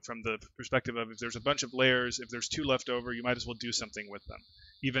essentially, from the perspective of if there's a bunch of layers, if there's two left over, you might as well do something with them,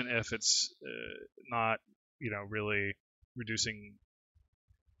 even if it's not, really reducing.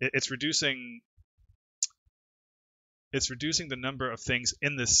 It's reducing the number of things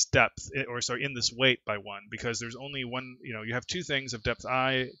in this depth, in this weight by one, because there's only one, you have two things of depth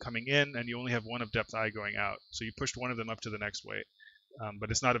I coming in, and you only have one of depth I going out. So you pushed one of them up to the next weight,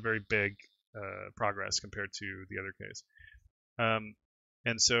 but it's not a very big progress compared to the other case.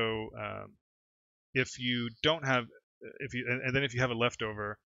 And so if you don't have, and then if you have a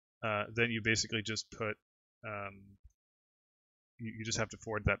leftover, then you basically just put, you just have to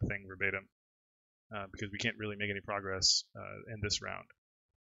forward that thing verbatim. Because we can't really make any progress in this round.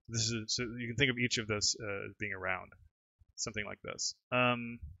 So you can think of each of this as being a round, something like this.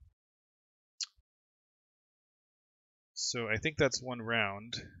 So I think that's one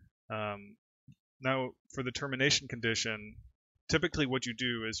round. Now for the termination condition, typically what you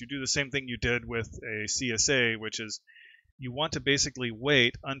do is you do the same thing you did with a CSA, which is you want to basically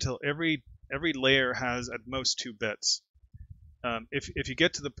wait until every layer has at most 2 bits. If you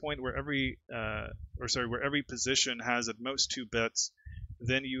get to the point where every position has at most 2 bits,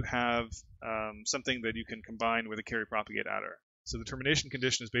 then you have something that you can combine with a carry propagate adder. So the termination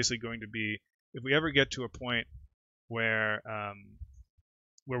condition is basically going to be, if we ever get to a point where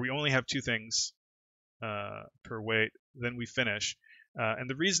we only have 2 things per weight, then we finish. And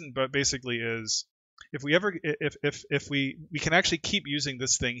the reason, but basically, is if we can actually keep using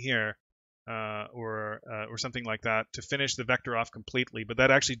this thing here. Or something like that to finish the vector off completely, but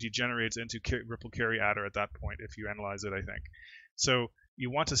that actually degenerates into ripple carry adder at that point if you analyze it, I think. So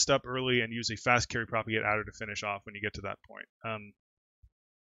you want to stop early and use a fast carry propagate adder to finish off when you get to that point.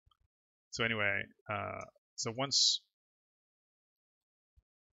 So anyway, so once,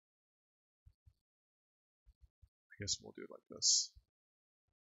 I guess we'll do it like this.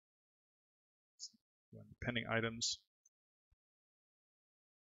 Pending items.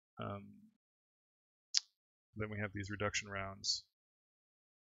 Then we have these reduction rounds.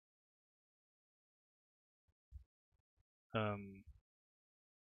 And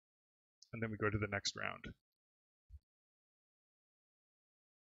then we go to the next round.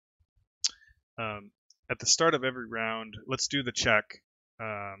 At the start of every round, let's do the check.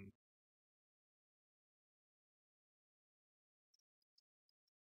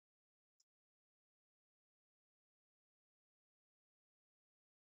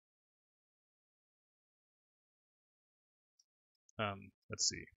 Let's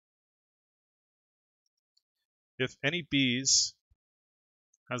see. If any B's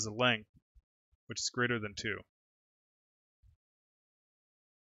has a length which is greater than 2,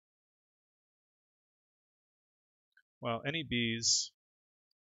 well, any B's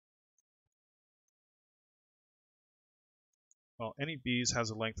has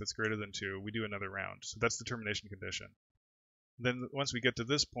a length that's greater than 2, we do another round. So that's the termination condition. Then once we get to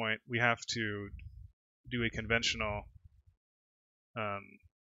this point, we have to do a conventional,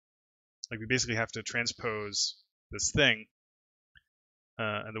 like we basically have to transpose this thing.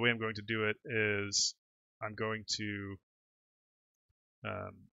 And the way I'm going to do it is I'm going to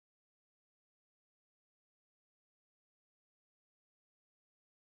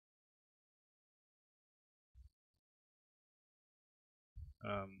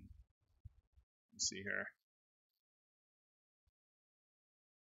let's see here.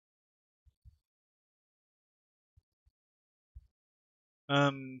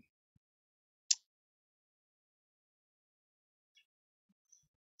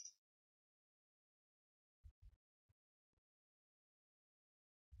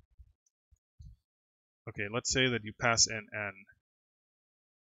 Okay, let's say that you pass in n.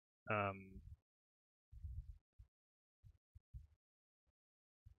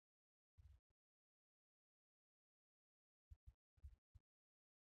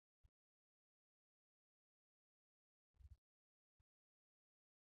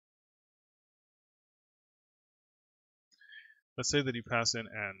 Let's say that you pass in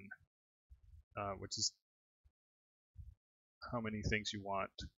n, which is how many things you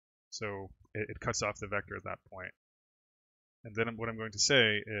want. So it cuts off the vector at that point. And then what I'm going to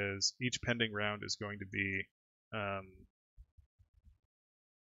say is each pending round is going to be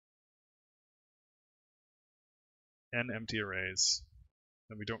n empty arrays.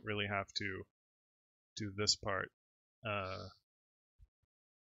 And we don't really have to do this part.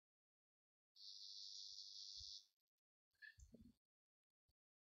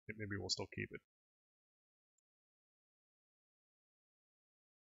 maybe we'll still keep it.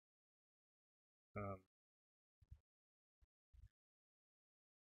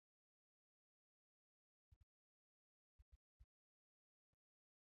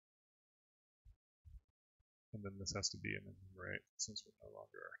 And then this has to be an enumerate since we're no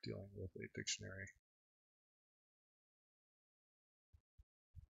longer dealing with a dictionary.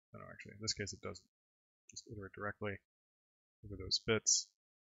 No, actually, in this case it doesn't. Just iterate directly over those bits.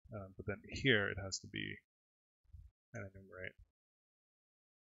 But then here it has to be an enumerate.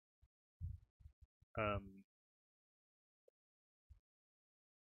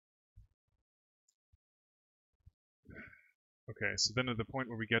 Okay, so then at the point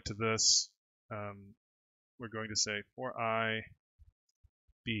where we get to this, we're going to say for I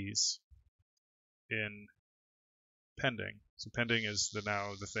b's in pending. So pending is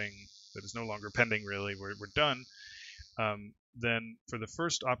now the thing that is no longer pending, really. We're done. Then for the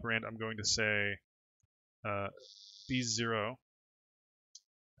first operand, I'm going to say b0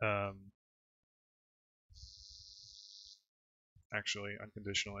 actually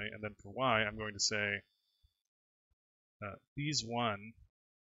unconditionally, and then for y, I'm going to say b's 1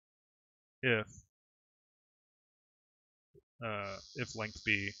 if length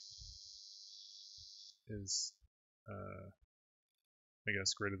b is I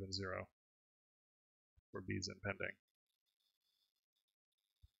guess greater than 0 for b's in pending.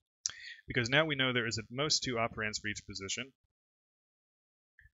 Because now we know there is at most 2 operands for each position.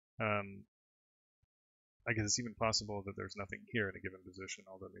 I guess it's even possible that there's nothing here in a given position,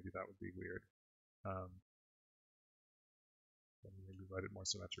 although maybe that would be weird. Let me maybe write it more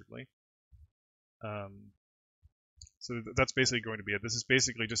symmetrically. So that's basically going to be it. This is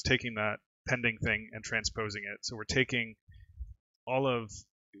basically just taking that pending thing and transposing it. So we're taking all of,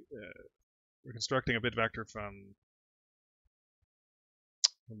 we're constructing a bit vector from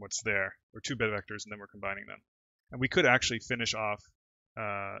what's there, or 2 bit vectors, and then we're combining them. And we could actually finish off,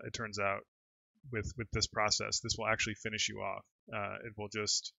 it turns out, with this process. This will actually finish you off. It will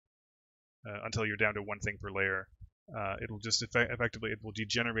just, until you're down to 1 thing per layer, it'll just effectively, it will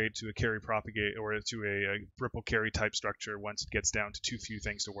degenerate to a carry propagate or to a ripple carry type structure once it gets down to too few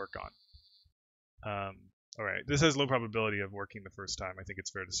things to work on. All right, this has low probability of working the first time, I think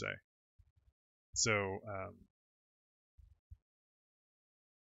it's fair to say. So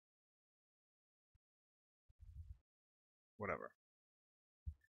whatever.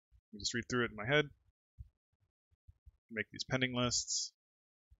 Let me just read through it in my head. Make these pending lists.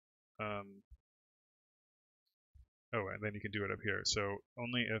 Oh, and then you can do it up here. So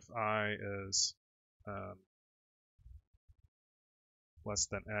only if I is less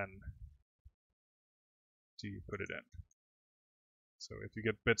than n do you put it in. So if you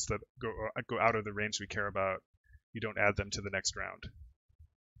get bits that go out of the range we care about, you don't add them to the next round.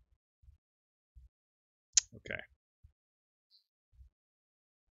 Okay.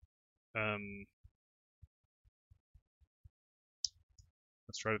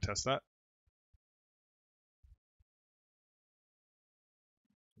 Let's try to test that.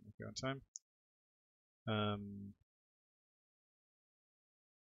 Okay, on time.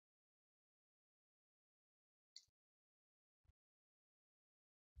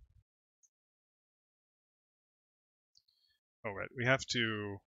 Oh, right. We have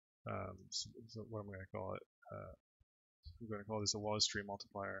to, so what am I going to call it? I'm going to call this a Wallace tree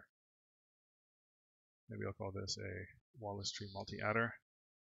multiplier. Maybe I'll call this a Wallace tree multi-adder.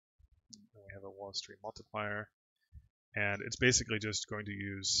 And we have a Wallace tree multiplier. And it's basically just going to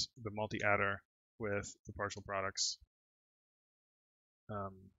use the multi-adder with the partial products.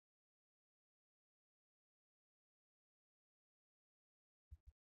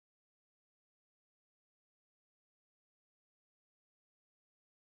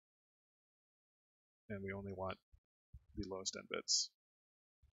 And we only want the lowest n bits.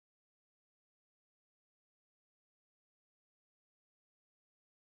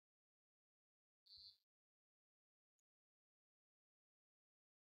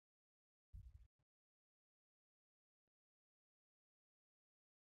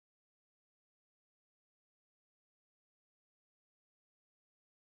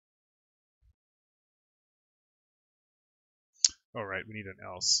 Oh, right, we need an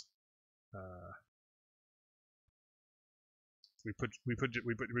else. We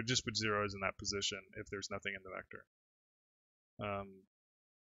just put zeros in that position if there's nothing in the vector.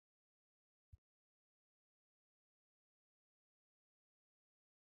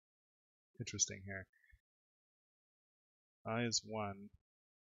 Interesting here. I is 1.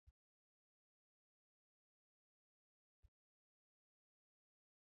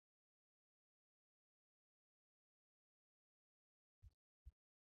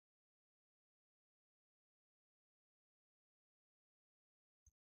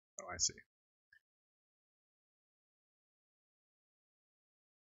 see.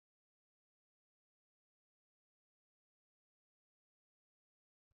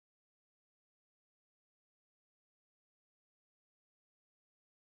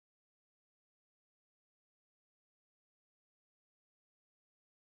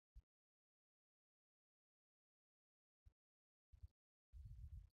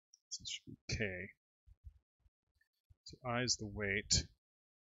 So this should be K. So I is the weight.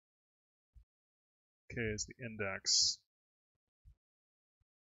 K is the index.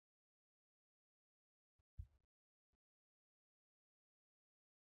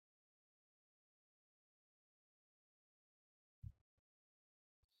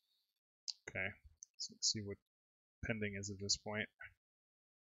 Okay, so let's see what pending is at this point.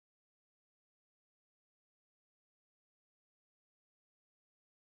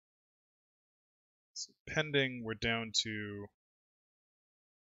 So pending, we're down to, you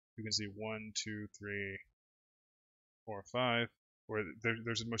can see 1, 2, 3, 4, 5, or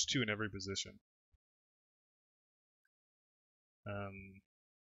there's almost 2 in every position. Okay,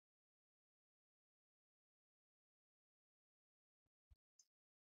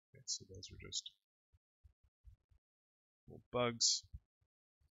 so those are just little bugs.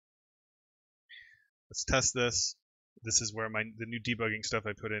 Let's test this. This is where the new debugging stuff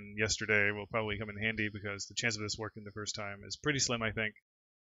I put in yesterday will probably come in handy because the chance of this working the first time is pretty slim, I think.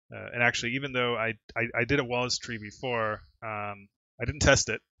 And actually, even though I did a Wallace tree before, I didn't test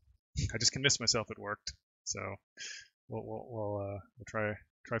it. I just convinced myself it worked. So we'll try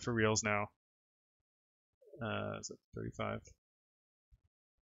for reals now. Is it 35?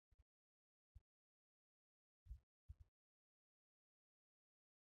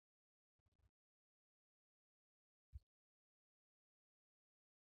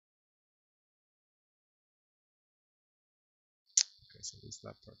 Okay, so at least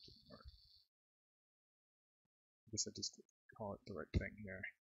that part didn't work. I guess I just call it the right thing here.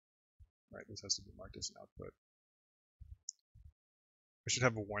 Right, this has to be marked as an output. I should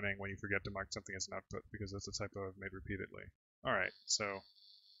have a warning when you forget to mark something as an output because that's a typo I've made repeatedly. Alright, so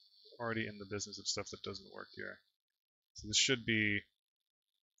already in the business of stuff that doesn't work here. So this should be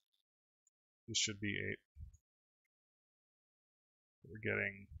 8. We're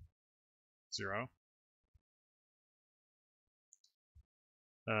getting 0.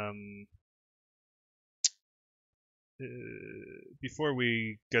 Before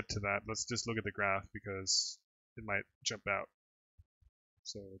we get to that, let's just look at the graph because it might jump out.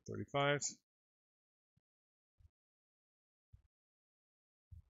 So 35.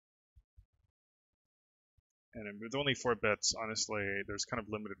 And with only 4 bits, honestly, there's kind of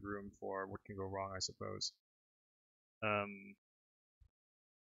limited room for what can go wrong, I suppose.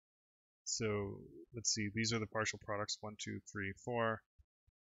 So let's see, these are the partial products, 1, 2, 3, 4.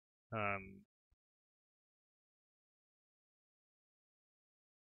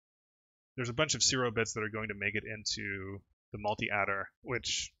 There's a bunch of 0 bits that are going to make it into the multi-adder,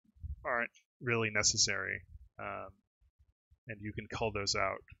 which aren't really necessary. And you can cull those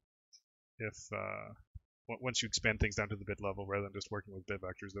out if once you expand things down to the bit level rather than just working with bit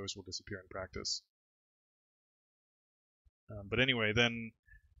vectors, those will disappear in practice. But anyway, then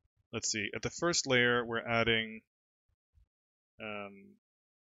let's see. At the first layer, we're adding.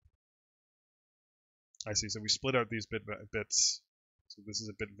 I see. So we split out these bits. So this is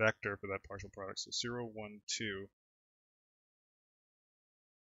a bit vector for that partial product. So 0, 1, 2.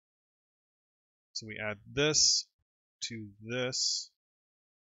 So we add this to this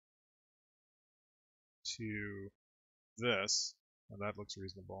to this. Now that looks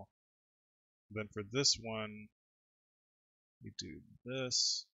reasonable. Then for this one, we do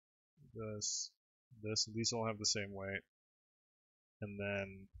this, this, this. These all have the same weight. And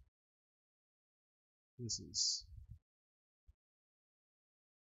then this is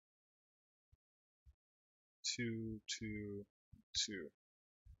 2, 2, 2.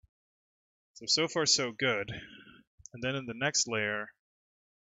 So far so good. And then in the next layer,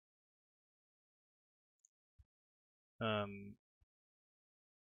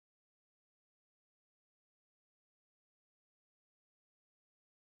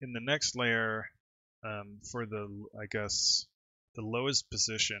 for the, I guess, the lowest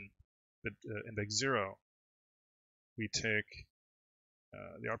position, index 0, we take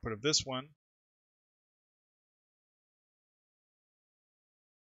the output of this one.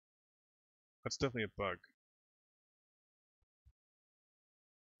 That's definitely a bug.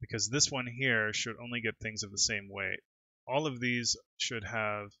 Because this one here should only get things of the same weight. All of these should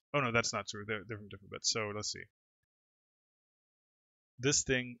have, oh no, that's not true, they're from different bits. So let's see. This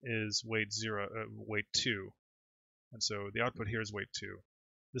thing is weight 2. And so the output here is weight 2.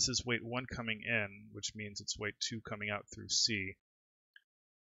 This is weight 1 coming in, which means it's weight 2 coming out through C.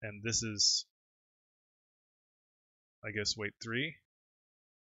 And this is, I guess, weight 3.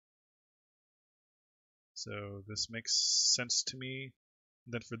 So this makes sense to me.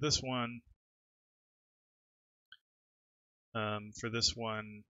 And then for this one,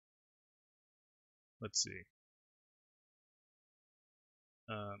 let's see.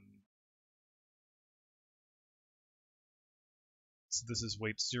 So this is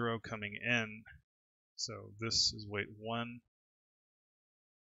weight 0 coming in. So this is weight 1.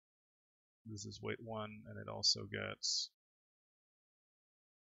 This is weight 1, and it also gets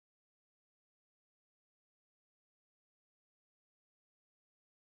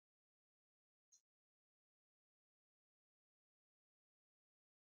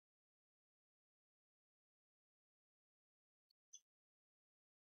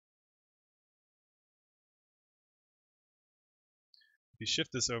if you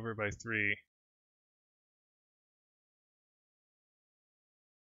shift this over by 3,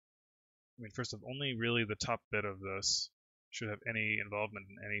 I mean, first of all, only really the top bit of this should have any involvement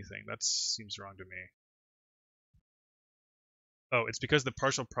in anything. That seems wrong to me. Oh, it's because the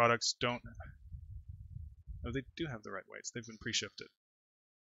partial products don't... Oh, they do have the right weights. They've been pre-shifted.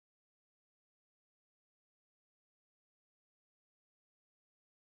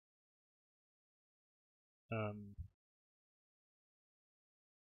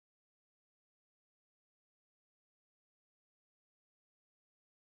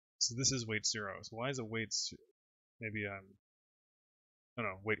 So this is weight 0. So why is it weight... Maybe oh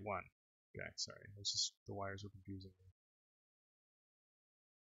no, weight 1. Okay, sorry. It's just the wires were confusing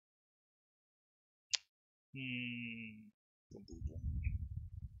me. Boom, boom, boom.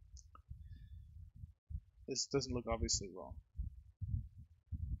 This doesn't look obviously wrong.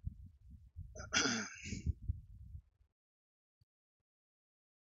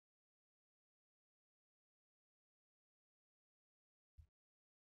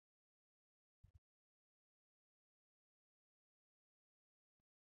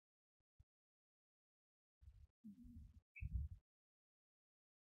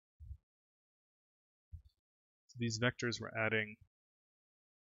 So these vectors we're adding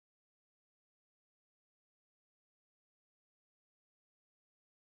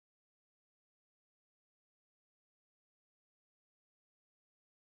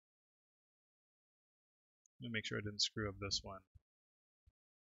let me make sure I didn't screw up this one.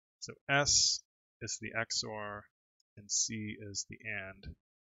 So S is the XOR and C is the AND.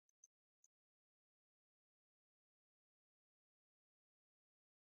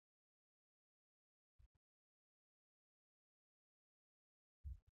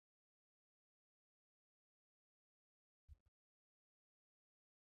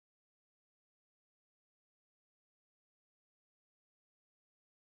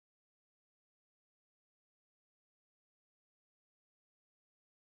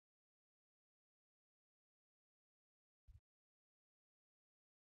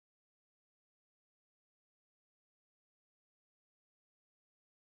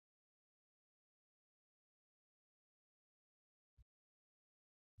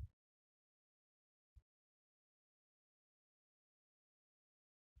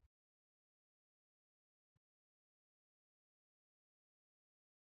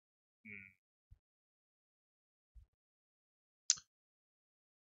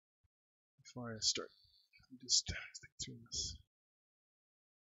 Before I start, let me just think through this.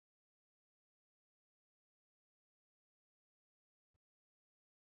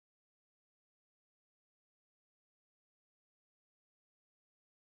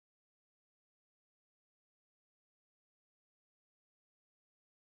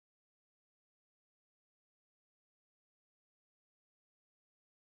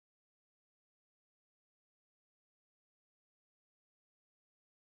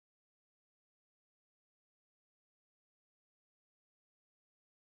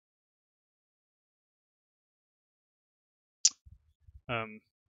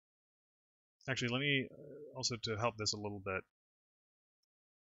 Actually, let me also to help this a little bit.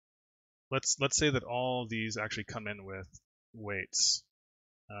 Let's say that all these actually come in with weights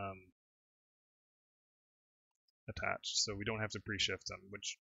attached, so we don't have to pre-shift them.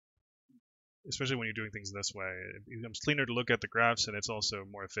 Which, especially when you're doing things this way, it becomes cleaner to look at the graphs, and it's also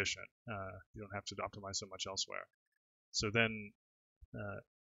more efficient. You don't have to optimize so much elsewhere. So then,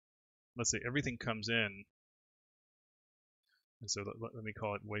 let's say everything comes in. And so let me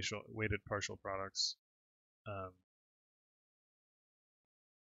call it weighted partial products.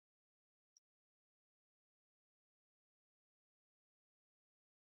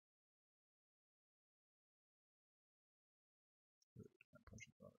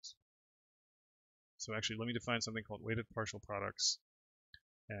 Partial So actually, let me define something called weighted partial products.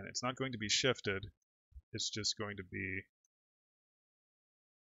 And it's not going to be shifted. It's just going to be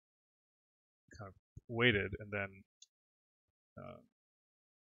kind of weighted, and then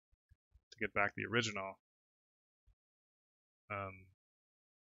to get back the original,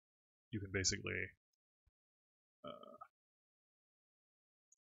 you can basically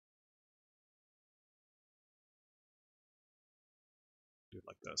do it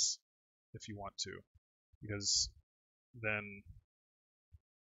like this if you want to, because then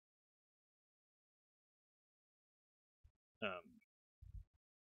I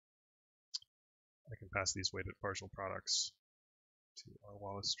can pass these weighted partial products to our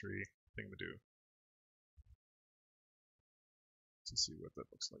Wallace tree thingamadoo to see what that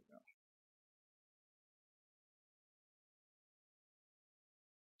looks like now.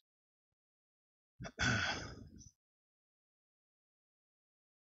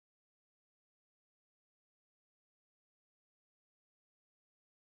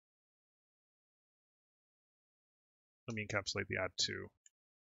 Let me encapsulate the add to.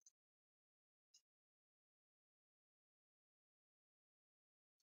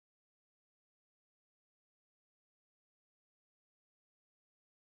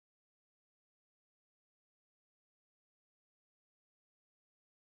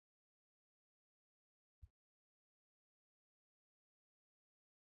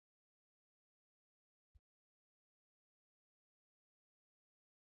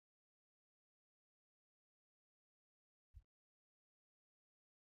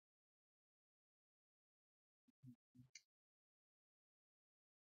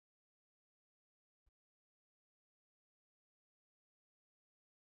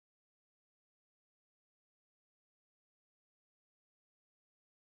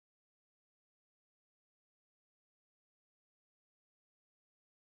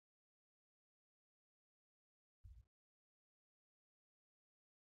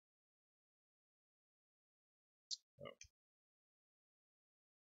 Oh.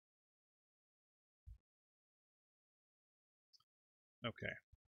 Okay.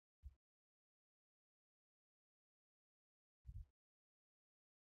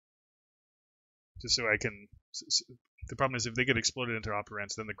 Just so I can. The problem is if they get exploded into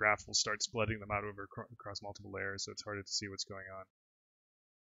operands, then the graph will start splitting them out over across multiple layers, so it's harder to see what's going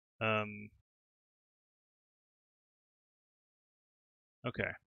on. Okay.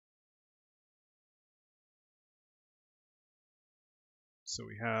 So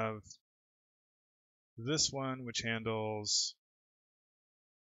we have this one, which handles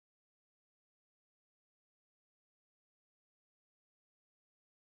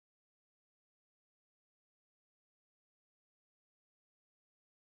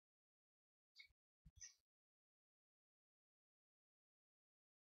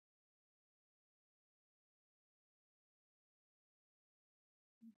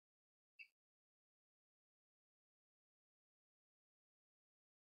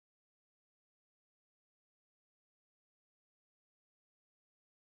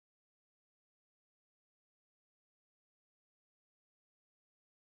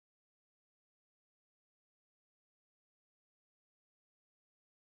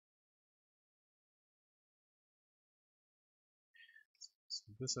so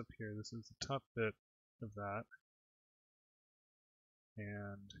this up here. This is the top bit of that,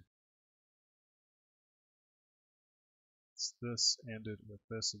 and it's this ended with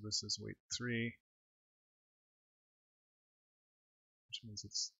this, so this is weight 3, which means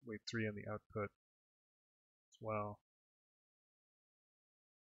it's weight 3 on the output as well.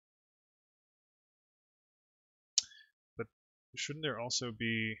 But shouldn't there also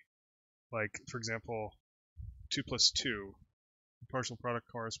be, like, for example, 2 plus 2, the partial product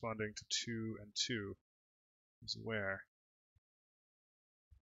corresponding to 2 and 2 is where?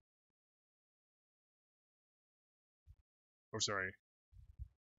 Oh, sorry.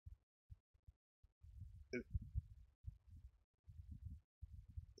 It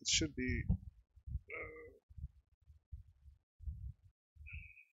should be.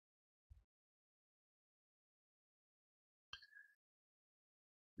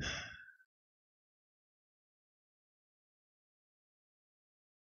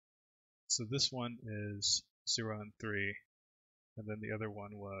 So this one is 0 and 3, and then the other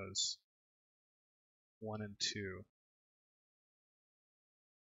one was 1 and 2.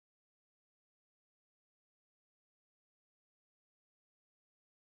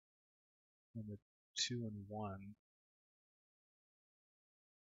 And the 2 and 1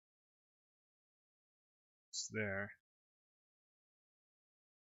 is there.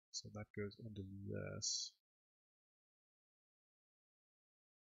 So that goes into this.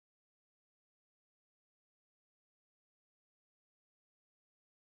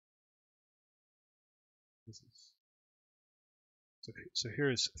 this is. So here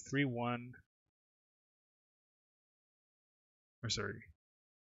is 3-1, or sorry,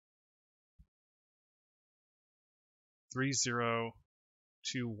 3-0,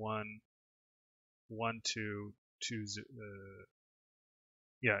 2-1, 1-2, 2.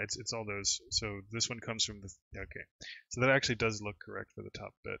 Yeah, it's all those. So this one comes from the okay. So that actually does look correct for the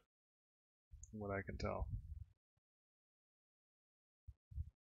top bit, from what I can tell.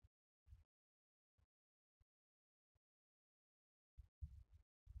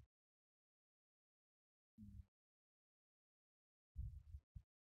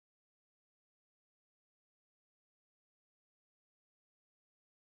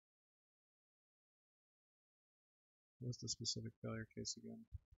 What's the specific failure case again?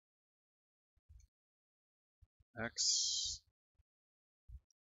 X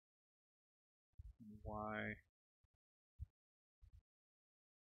and Y.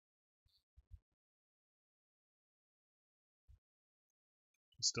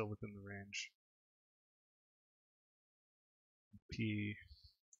 Still within the range. P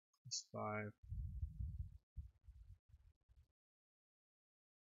is 5.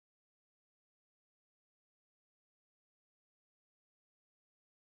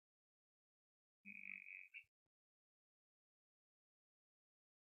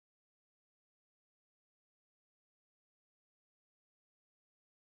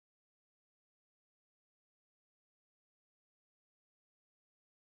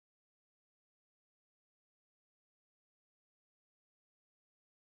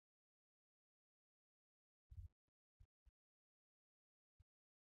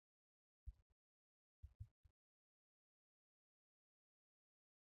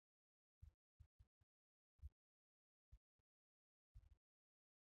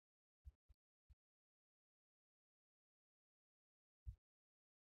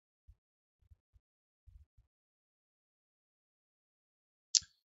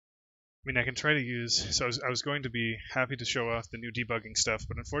 I mean, I can try to use, so I was going to be happy to show off the new debugging stuff,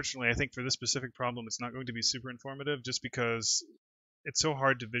 but unfortunately I think for this specific problem it's not going to be super informative just because it's so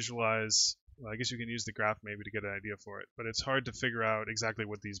hard to visualize. Well, I guess you can use the graph maybe to get an idea for it, but it's hard to figure out exactly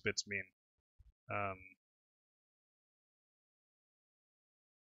what these bits mean.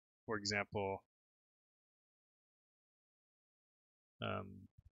 For example, um,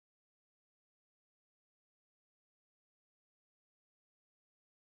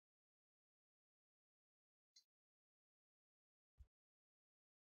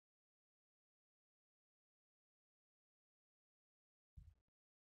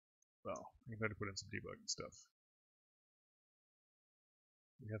 well, I can try to put in some debugging stuff.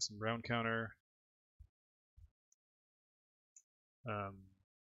 We have some round counter. Um,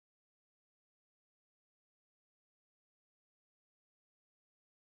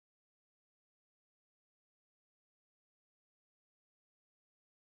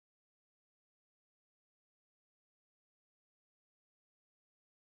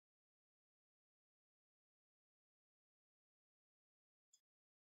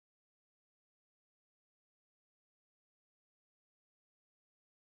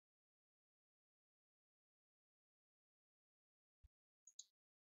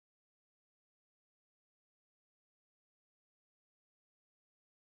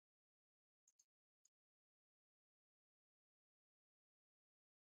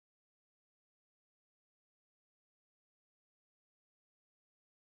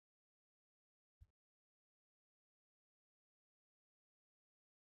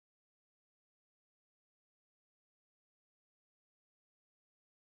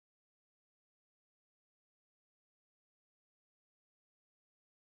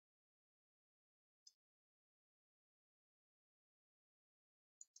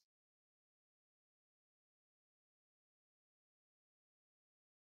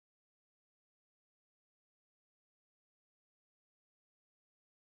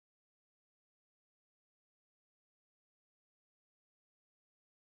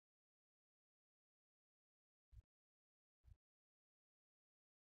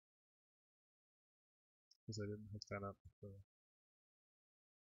 because I didn't hook that up.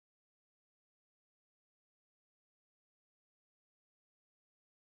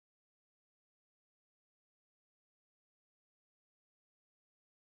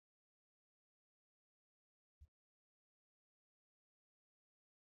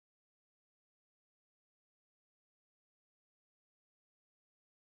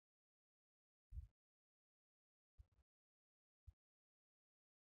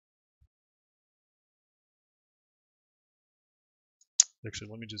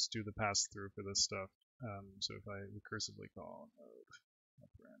 Actually, let me just do the pass through for this stuff. So if I recursively call node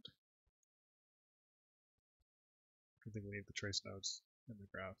operand, I think we need the trace nodes in the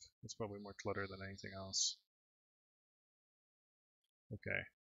graph. It's probably more clutter than anything else. Okay,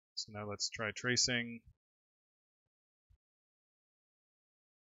 so now let's try tracing.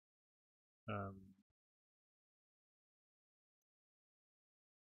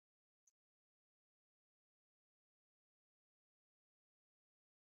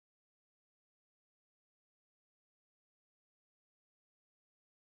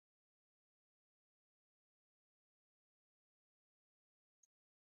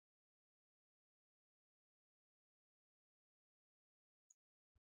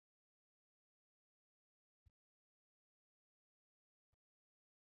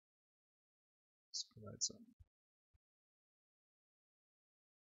 Let's provide some.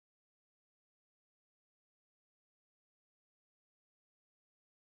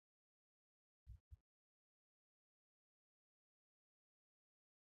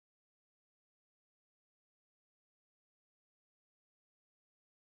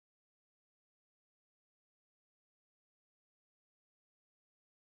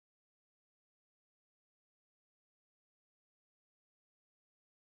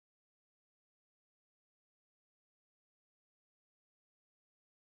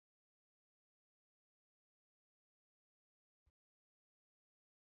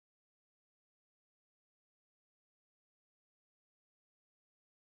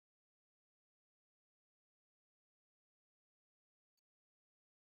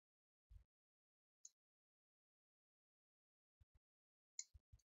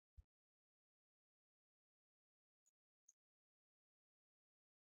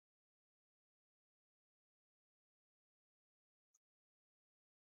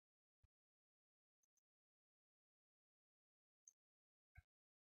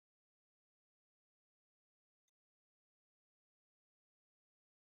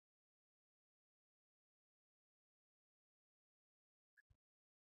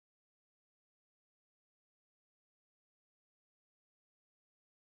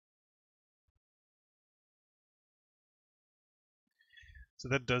 So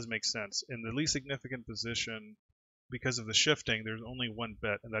that does make sense. In the least significant position, because of the shifting, there's only one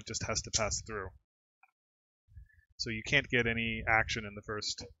bit, and that just has to pass through. So you can't get any action in the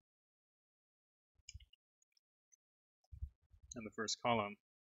first column.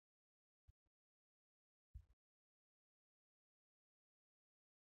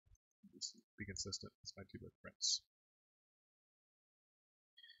 Just be consistent. This might do with prints.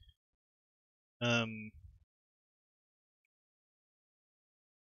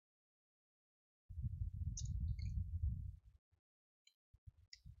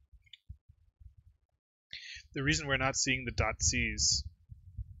 The reason we're not seeing the .c's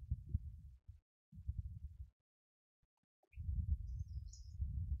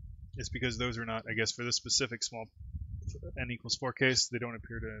is because those are not, I guess, for this specific small n equals 4 case, they don't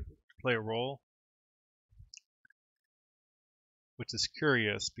appear to play a role, which is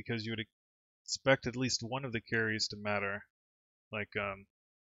curious because you would expect at least one of the carries to matter. Like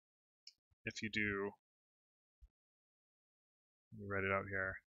if you do, let me write it out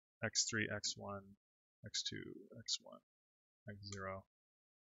here, x3, x1, x2, x1, x0.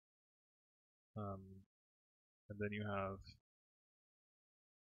 And then you have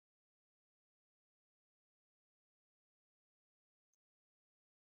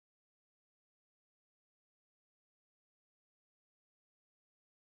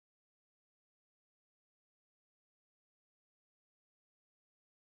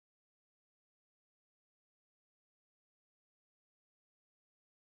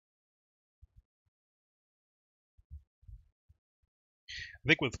I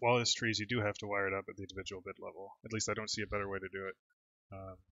think with Wallace trees, you do have to wire it up at the individual bit level. At least I don't see a better way to do it.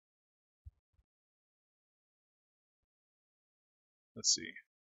 Let's see.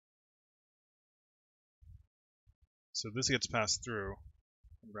 So this gets passed through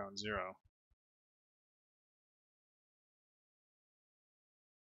in round 0.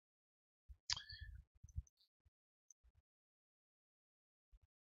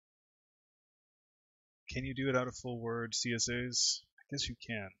 Can you do it out of full word CSAs? I guess you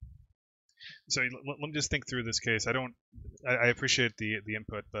can. So let me just think through this case. I appreciate the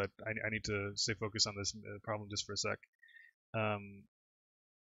input, but I need to stay focused on this problem just for a sec.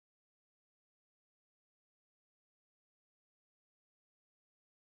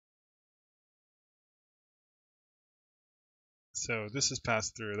 So this is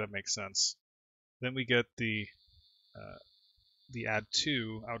passed through. That makes sense. Then we get the add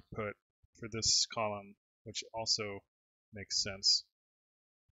 2 output for this column, which also makes sense.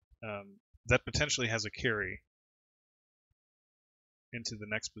 That potentially has a carry into the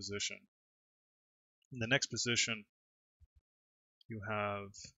next position. In the next position, you have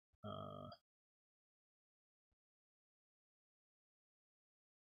uh,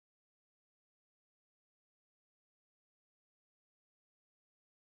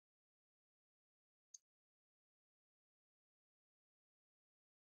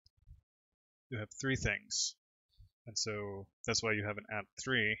 you have three things, and so that's why you have an at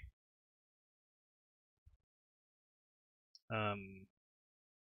 3.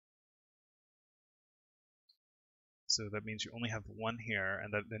 So that means you only have one here,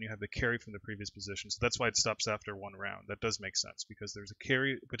 and then you have the carry from the previous position. So that's why it stops after one round. That does make sense, because there's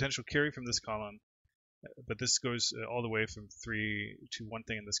a potential carry from this column, but this goes all the way from 3 to one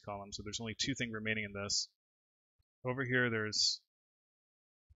thing in this column. So there's only two things remaining in this. Over here, there's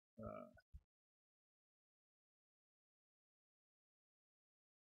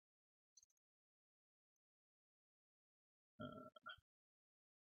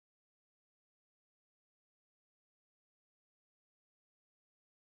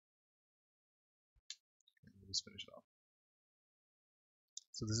just finish it off.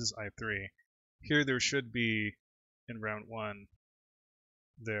 So this is I3. Here there should be, in round 1,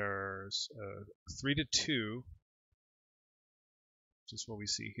 there's 3 to 2, which is what we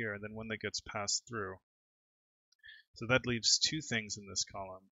see here, and then one that gets passed through. So that leaves two things in this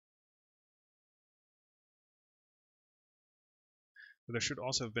column. But there should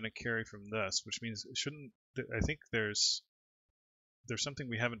also have been a carry from this, which means it shouldn't. I think there's something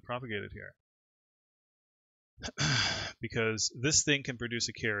we haven't propagated here. Because this thing can produce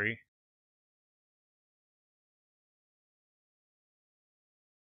a carry.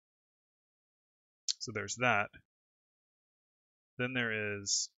 So there's that. Then there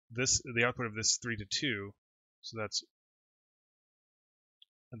is this, the output of this 3 to 2. So that's,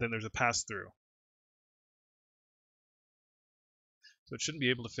 and then there's a pass through. So it shouldn't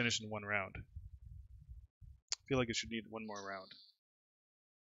be able to finish in one round. I feel like it should need one more round.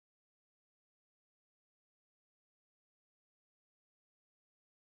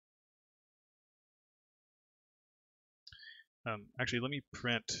 Actually, let me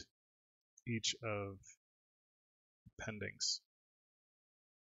print each of the pendings.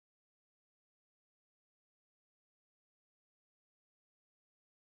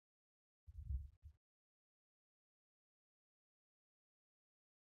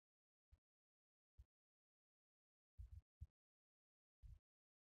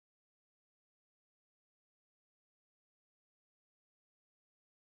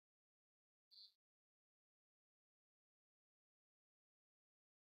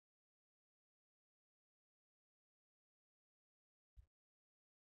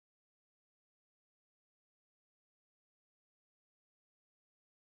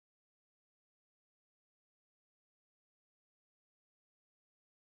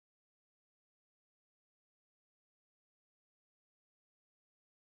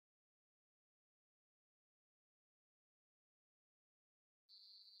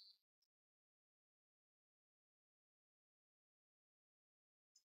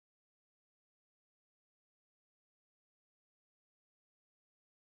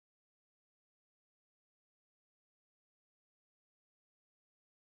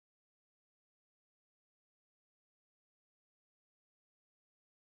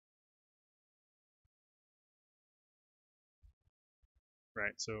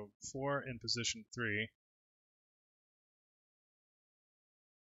 Right, so 4 in position 3.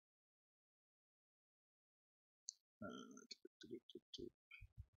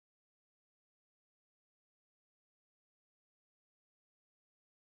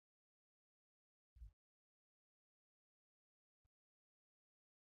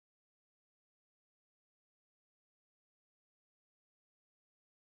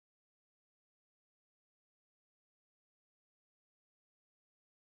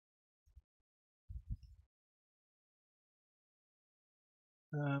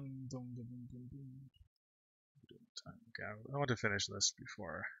 Boom, boom, boom, boom, boom. Okay, I want to finish this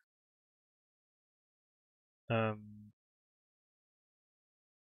before.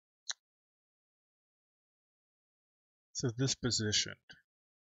 So this position,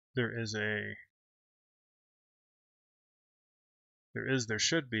 there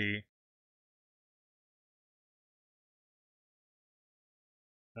should be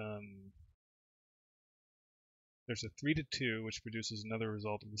there's a 3 to 2, which produces another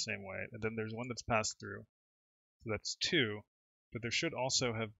result in the same way, and then there's one that's passed through. So that's 2, but there should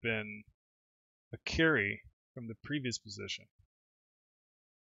also have been a carry from the previous position,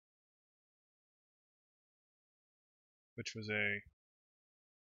 which was a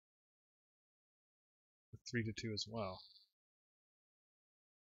 3 to 2 as well.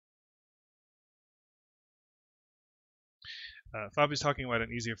 Fabi's talking about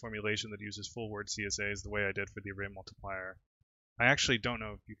an easier formulation that uses full word CSAs the way I did for the array multiplier. I actually don't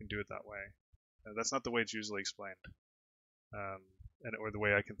know if you can do it that way. That's not the way it's usually explained, or the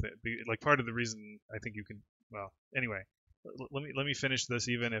way I can like part of the reason I think you can. Well, anyway, let me finish this,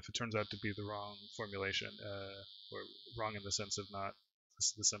 even if it turns out to be the wrong formulation, or wrong in the sense of not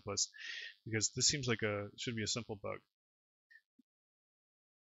the simplest, because this seems like should be a simple bug.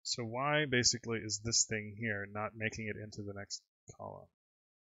 So why basically is this thing here not making it into the next column?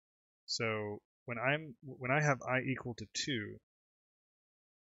 So when I have I equal to 2,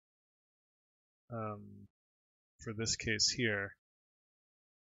 for this case here,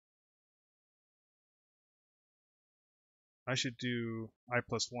 I should do I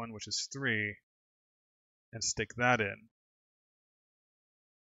plus 1, which is 3, and stick that in.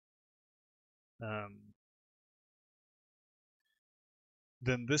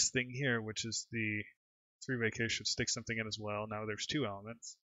 Then this thing here, which is the 3-way case, should stick something in as well. Now there's 2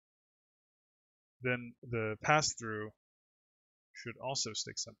 elements. Then the pass-through should also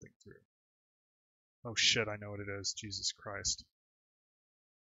stick something through. Oh shit, I know what it is. Jesus Christ.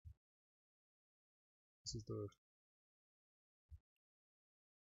 This is the...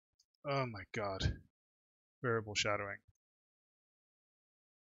 Oh my god. Variable shadowing.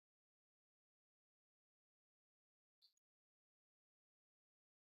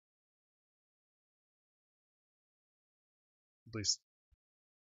 At least...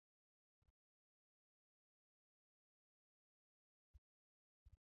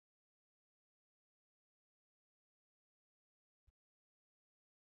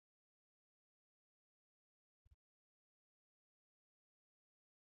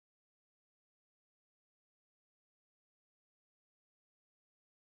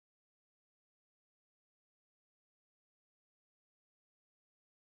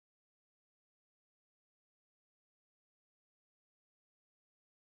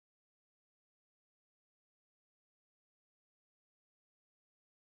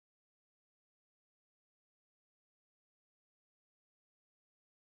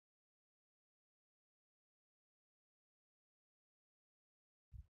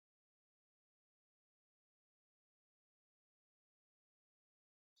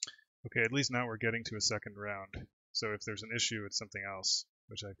 Okay, at least now we're getting to a second round. So if there's an issue, it's something else,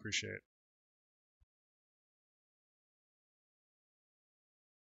 which I appreciate.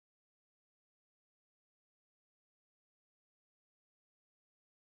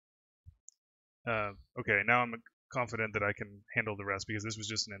 Okay, now I'm confident that I can handle the rest, because this was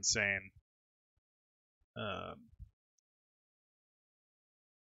just an um,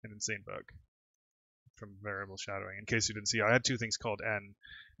 insane bug from variable shadowing. In case you didn't see, I had 2 things called n,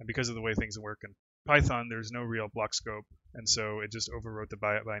 and because of the way things work in Python, there's no real block scope, and so it just overwrote the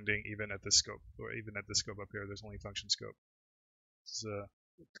binding even at this scope, or even at this scope up here. There's only function scope. It's a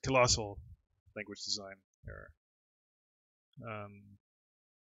colossal language design error.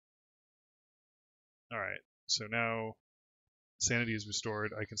 All right, so now sanity is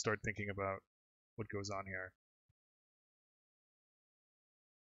restored. I can start thinking about what goes on here.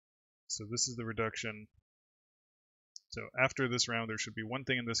 So this is the reduction. So after this round, there should be one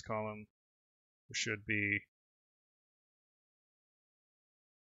thing in this column. There should be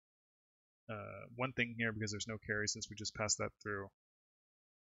one thing here because there's no carry since we just passed that through.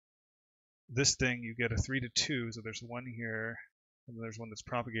 This thing, you get a 3 to 2, so there's 1 here, and then there's one that's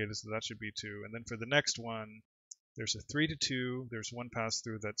propagated, so that should be 2. And then for the next one, there's a 3 to 2, there's 1 pass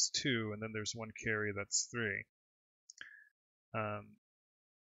through, that's 2, and then there's 1 carry, that's 3.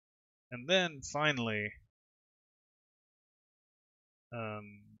 And then finally,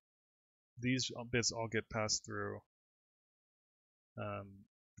 these bits all get passed through.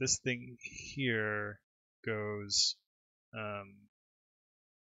 This thing here goes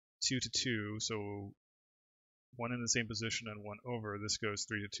 2 to 2, so 1 in the same position and 1 over. This goes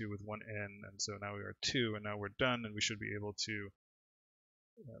 3 to 2 with 1 in, and so now we are 2, and now we're done, and we should be able to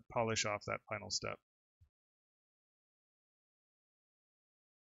polish off that final step.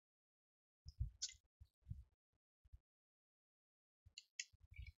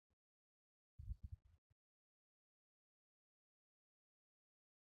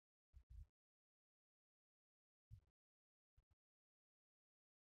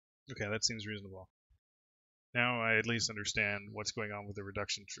 Okay, that seems reasonable. Now I at least understand what's going on with the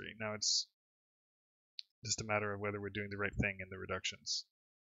reduction tree. Now it's just a matter of whether we're doing the right thing in the reductions.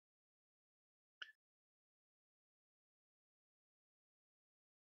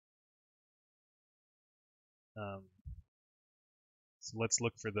 So let's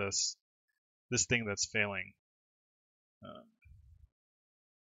look for this thing that's failing.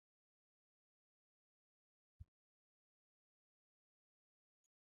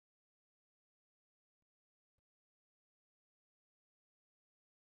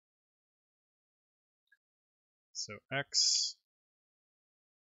 So X,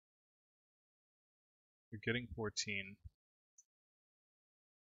 you're getting 14.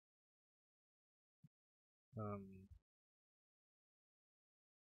 Um,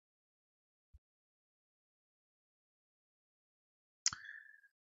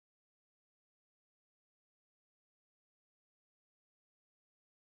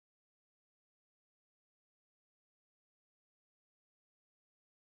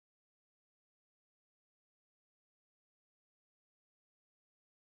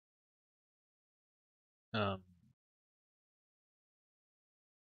 um,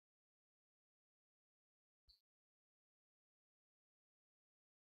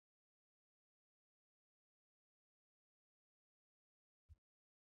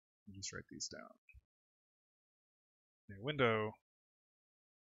 just write these down. A window.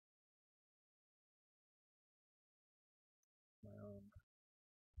 My own.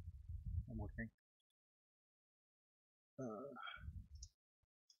 I'm working.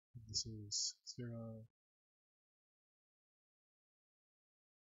 This is 0.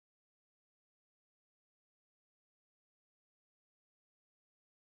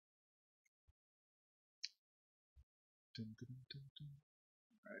 Dun, dun, dun, dun.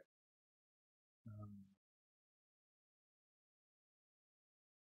 All right.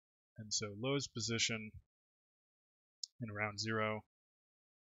 And so lowest position in around 0.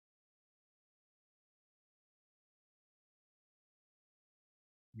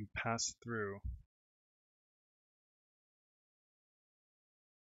 You pass through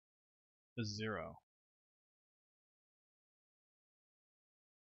a 0.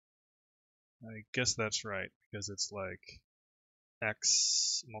 I guess that's right, because it's like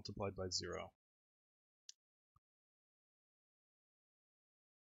x multiplied by 0.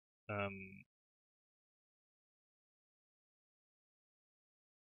 Um,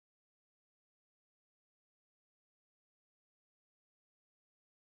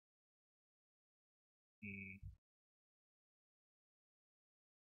 mm,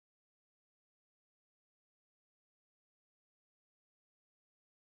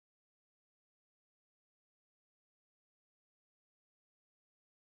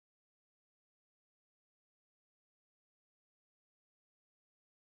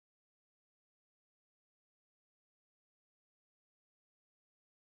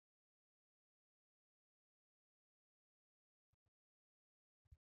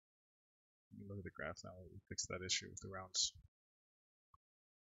 let me look at the graph now. We fix that issue with the rounds.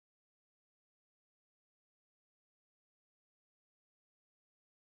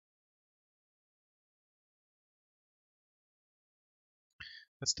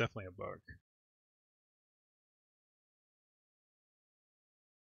 That's definitely a bug,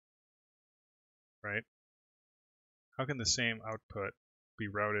 right? How can the same output be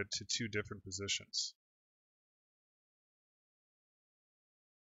routed to 2 different positions?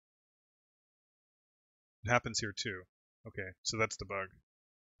 It happens here too. Okay, so that's the bug.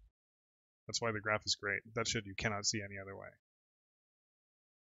 That's why the graph is great. That shit you cannot see any other way.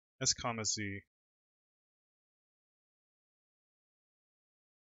 S comma Z.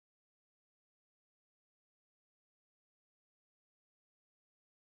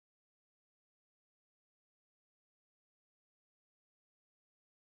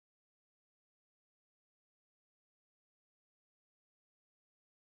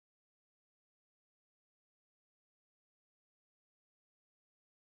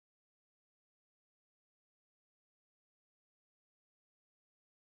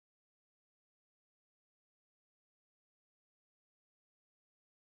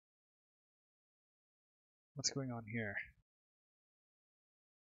 What's going on here?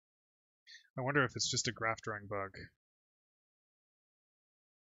 I wonder if it's just a graph drawing bug.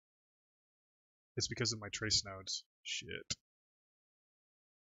 It's because of my trace nodes. Shit.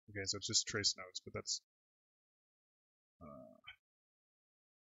 Okay, so it's just trace nodes, but that's...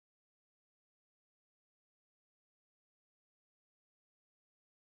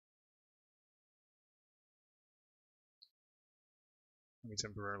 let me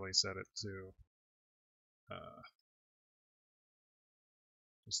temporarily set it to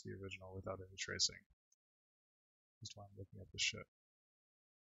just the original without any tracing. Just while I'm looking at this shit.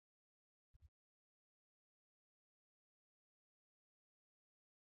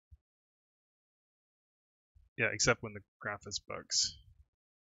 Yeah, except when the graph has bugs.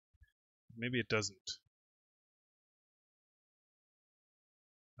 Maybe it doesn't.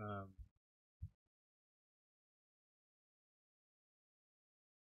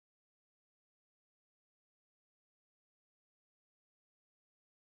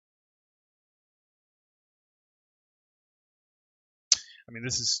 I mean,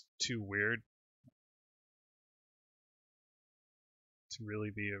 this is too weird. to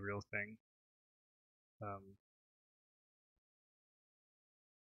really be a real thing.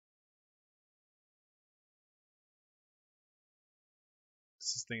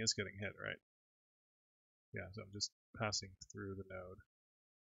 This thing is getting hit, right? Yeah, so I'm just passing through the node.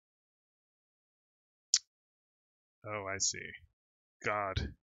 Oh, I see.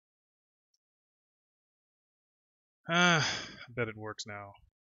 God. I bet it works now.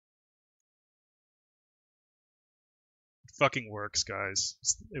 It fucking works, guys.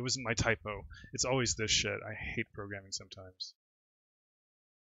 It wasn't my typo. It's always this shit. I hate programming sometimes.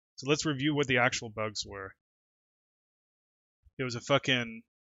 So let's review what the actual bugs were. It was a fucking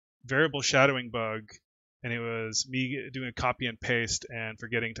variable shadowing bug, and it was me doing a copy and paste and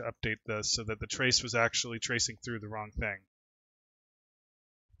forgetting to update this so that the trace was actually tracing through the wrong thing.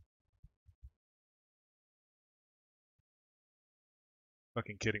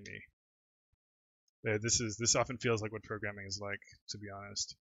 Fucking kidding me. This often feels like what programming is like, to be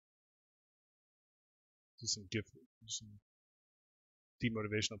honest. Just some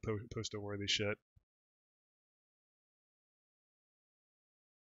demotivational poster worthy shit.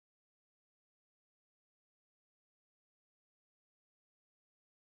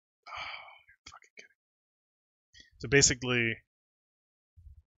 Fucking kidding. So basically,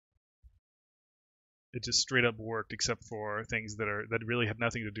 it just straight up worked, except for things that really had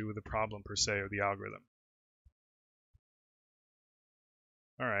nothing to do with the problem per se or the algorithm.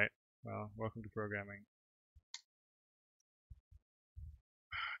 All right. Well, welcome to programming.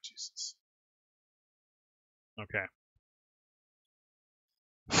 Jesus. Okay.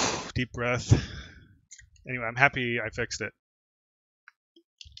 Deep breath. Anyway, I'm happy I fixed it.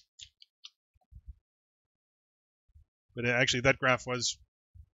 But actually, that graph was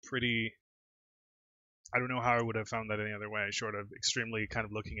pretty. I don't know how I would have found that any other way, short of extremely kind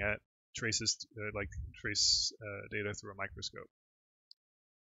of looking at traces, like trace data through a microscope.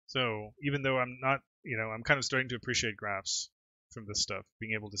 So even though I'm not, I'm kind of starting to appreciate graphs from this stuff,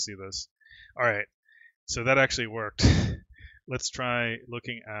 being able to see this. All right, so that actually worked. Let's try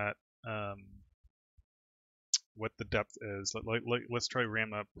looking at what the depth is. Let's try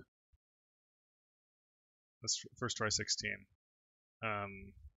RAM up. Let's first try 16.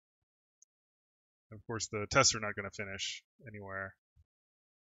 Of course, the tests are not going to finish anywhere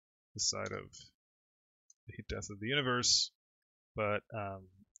this side of the heat death of the universe, but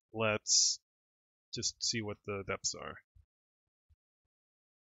let's just see what the depths are.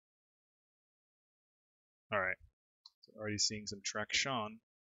 All right, so already seeing some traction.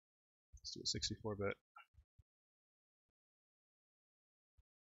 Let's do a 64-bit.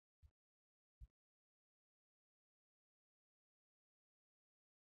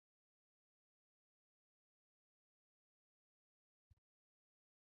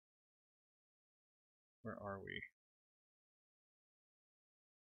 Where are we?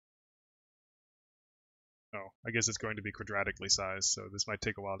 Oh, I guess it's going to be quadratically sized, so this might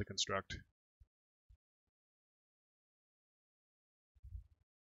take a while to construct.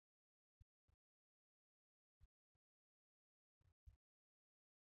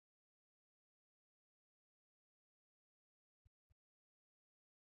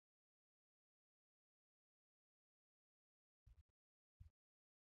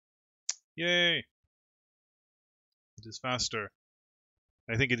 Yay! It is faster.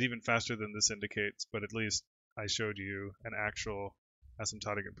 I think it's even faster than this indicates, but at least I showed you an actual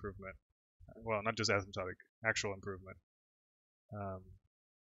asymptotic improvement. Well, not just asymptotic, actual improvement.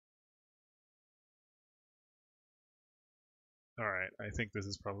 Alright, I think this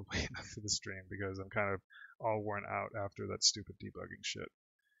is probably enough for the stream because I'm kind of all worn out after that stupid debugging shit.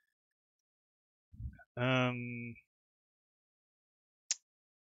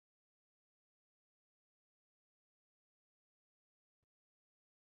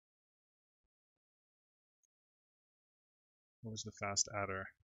 What was the fast adder?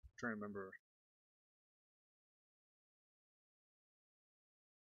 I'm trying to remember.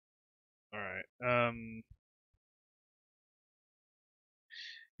 Alright.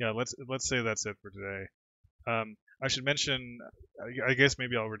 Yeah, let's say that's it for today. I should mention, I guess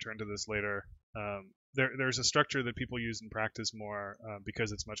maybe I'll return to this later. There's a structure that people use in practice more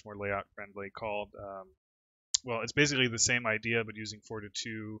because it's much more layout friendly called, well, it's basically the same idea but using 4 to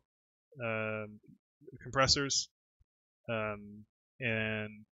 2 compressors. And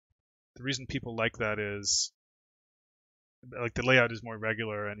the reason people like that is like the layout is more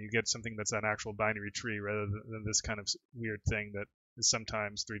regular and you get something that's an actual binary tree rather than this kind of weird thing that is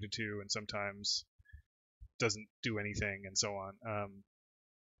sometimes 3 to 2 and sometimes doesn't do anything and so on.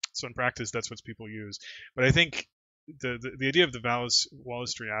 So in practice, that's what people use. But I think the idea of the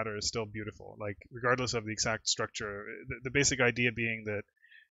Wallace tree adder is still beautiful. Like regardless of the exact structure, the basic idea being that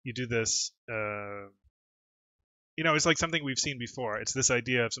you do this. It's like something we've seen before. It's this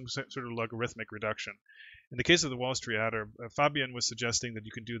idea of some sort of logarithmic reduction. In the case of the Wallace tree adder, Fabian was suggesting that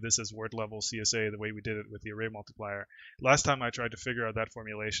you can do this as word level CSA the way we did it with the array multiplier. Last time I tried to figure out that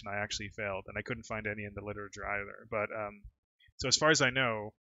formulation, I actually failed, and I couldn't find any in the literature either. But so as far as I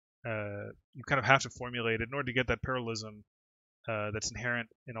know, you kind of have to formulate it in order to get that parallelism that's inherent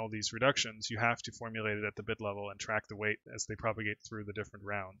in all these reductions. You have to formulate it at the bit level and track the weight as they propagate through the different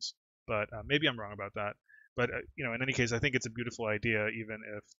rounds. But maybe I'm wrong about that. But in any case, I think it's a beautiful idea, even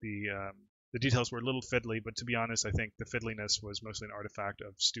if the details were a little fiddly. But to be honest, I think the fiddliness was mostly an artifact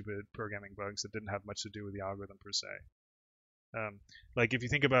of stupid programming bugs that didn't have much to do with the algorithm per se. Like if you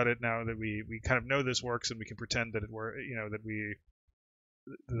think about it now that we kind of know this works and we can pretend that it were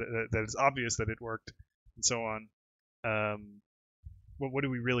that it's obvious that it worked and so on. What do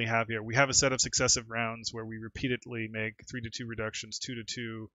we really have here? We have a set of successive rounds where we repeatedly make 3 to 2 reductions, 2 to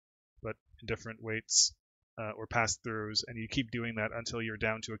 2, but in different weights or pass-throughs, and you keep doing that until you're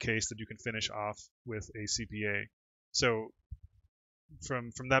down to a case that you can finish off with a CPA. So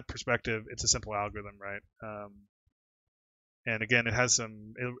from that perspective, it's a simple algorithm, right? And again, it has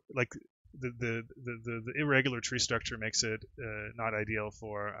some like the irregular tree structure makes it not ideal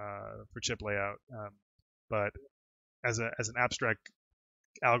for chip layout, but as an abstract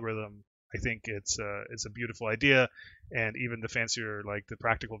algorithm, I think it's a beautiful idea, and even the fancier, like the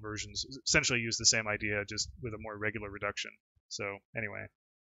practical versions, essentially use the same idea just with a more regular reduction. So anyway.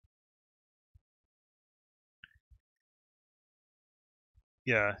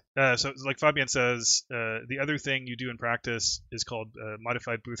 Yeah. So like Fabian says, the other thing you do in practice is called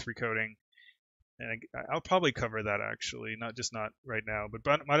modified Booth recoding. And I'll probably cover that actually, not right now. But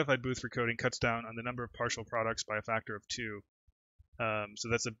modified Booth recoding cuts down on the number of partial products by a factor of 2. So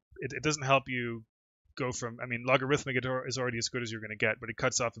it doesn't help you go from, I mean, logarithmic is already as good as you're going to get, but it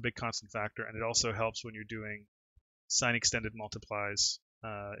cuts off a big constant factor, and it also helps when you're doing sign extended multiplies.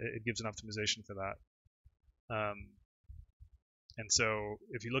 It gives an optimization for that. And so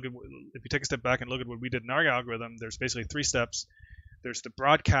if you take a step back and look at what we did in our algorithm, there's basically 3 steps. There's the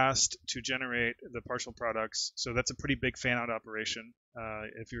broadcast to generate the partial products. So that's a pretty big fan out operation.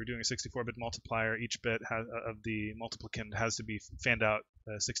 If you're doing a 64-bit multiplier, each bit of the multiplicand has to be fanned out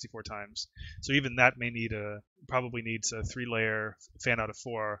 64 times. So even that probably needs a 3-layer fan out of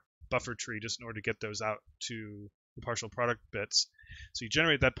 4 buffer tree just in order to get those out to the partial product bits. So you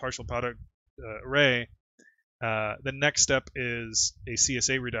generate that partial product array. The next step is a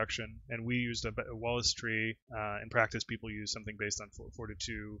CSA reduction, and we used a Wallace tree. In practice, people use something based on 4 to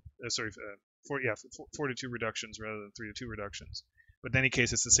 2 reductions rather than 3 to 2 reductions. But in any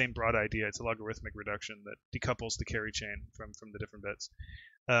case, it's the same broad idea. It's a logarithmic reduction that decouples the carry chain from the different bits.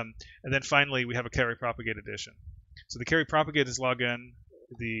 And then finally, we have a carry propagate addition. So the carry propagate is log n.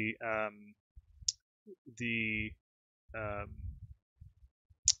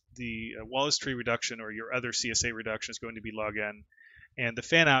 The Wallace tree reduction or your other CSA reduction is going to be log n, and the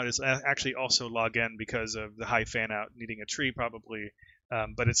fan out is actually also log n because of the high fan out needing a tree probably,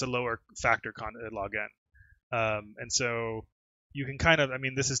 but it's a lower factor log n, and so you can kind of, I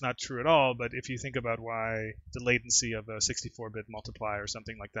mean, this is not true at all, but if you think about why the latency of a 64-bit multiply or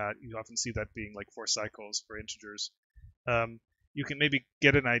something like that, you often see that being like 4 cycles for integers. You can maybe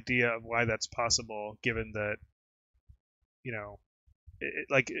get an idea of why that's possible, given that,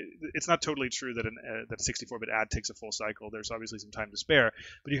 it's not totally true that that a 64-bit add takes a full cycle. There's obviously some time to spare,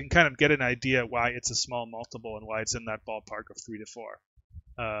 but you can kind of get an idea why it's a small multiple and why it's in that ballpark of 3 to 4.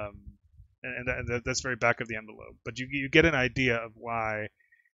 And that's very back of the envelope. But you get an idea of why,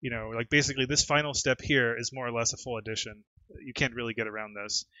 like basically this final step here is more or less a full addition. You can't really get around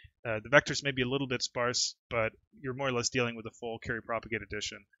this. The vectors may be a little bit sparse, but you're more or less dealing with a full carry propagate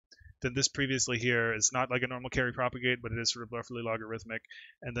addition. Then this previously here is not like a normal carry propagate, but it is sort of roughly logarithmic.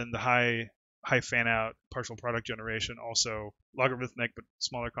 And then the high fan out partial product generation, also logarithmic, but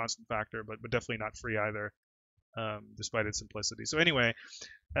smaller constant factor, but definitely not free either, despite its simplicity. So anyway,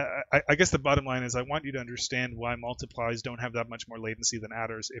 I guess the bottom line is I want you to understand why multiplies don't have that much more latency than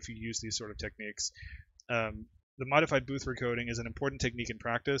adders if you use these sort of techniques. The modified Booth recoding is an important technique in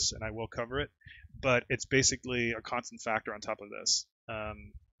practice, and I will cover it, but it's basically a constant factor on top of this. I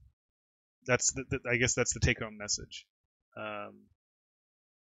guess that's the take-home message.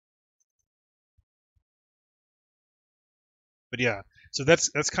 But yeah, so that's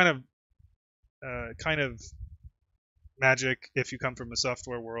kind of magic if you come from a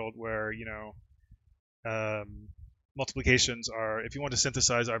software world where multiplications are, if you want to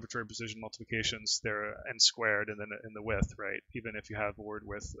synthesize arbitrary precision multiplications, they're n squared and then in the width, right? Even if you have word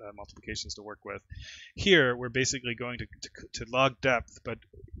width multiplications to work with. Here, we're basically going to log depth, but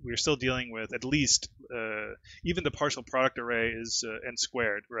we're still dealing with at least, even the partial product array is n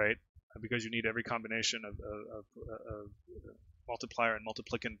squared, right? Because you need every combination of multiplier and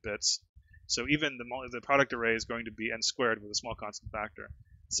multiplicand bits. So even the product array is going to be n squared with a small constant factor.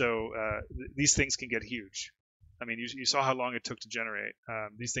 So these things can get huge. I mean, you saw how long it took to generate.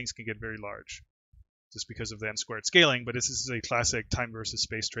 These things can get very large just because of the n squared scaling, but this is a classic time versus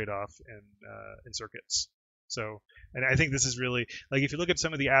space trade-off in circuits. So, and I think this is really, like, if you look at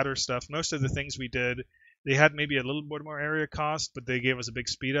some of the adder stuff, most of the things we did, they had maybe a little bit more area cost, but they gave us a big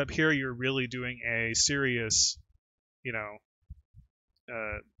speed up. Here, you're really doing a serious, you know,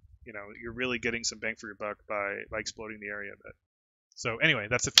 you're really getting some bang for your buck by exploding the area a bit. So anyway,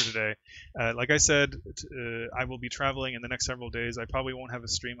 that's it for today. Like I said, I will be traveling in the next several days. I probably won't have a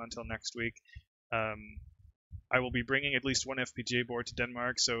stream until next week. I will be bringing at least one FPGA board to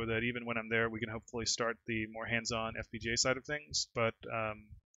Denmark so that even when I'm there, we can hopefully start the more hands-on FPGA side of things. But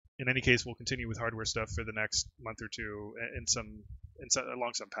in any case, we'll continue with hardware stuff for the next month or two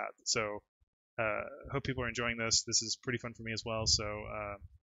along some path. So hope people are enjoying this. This is pretty fun for me as well. So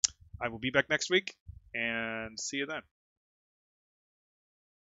I will be back next week and see you then.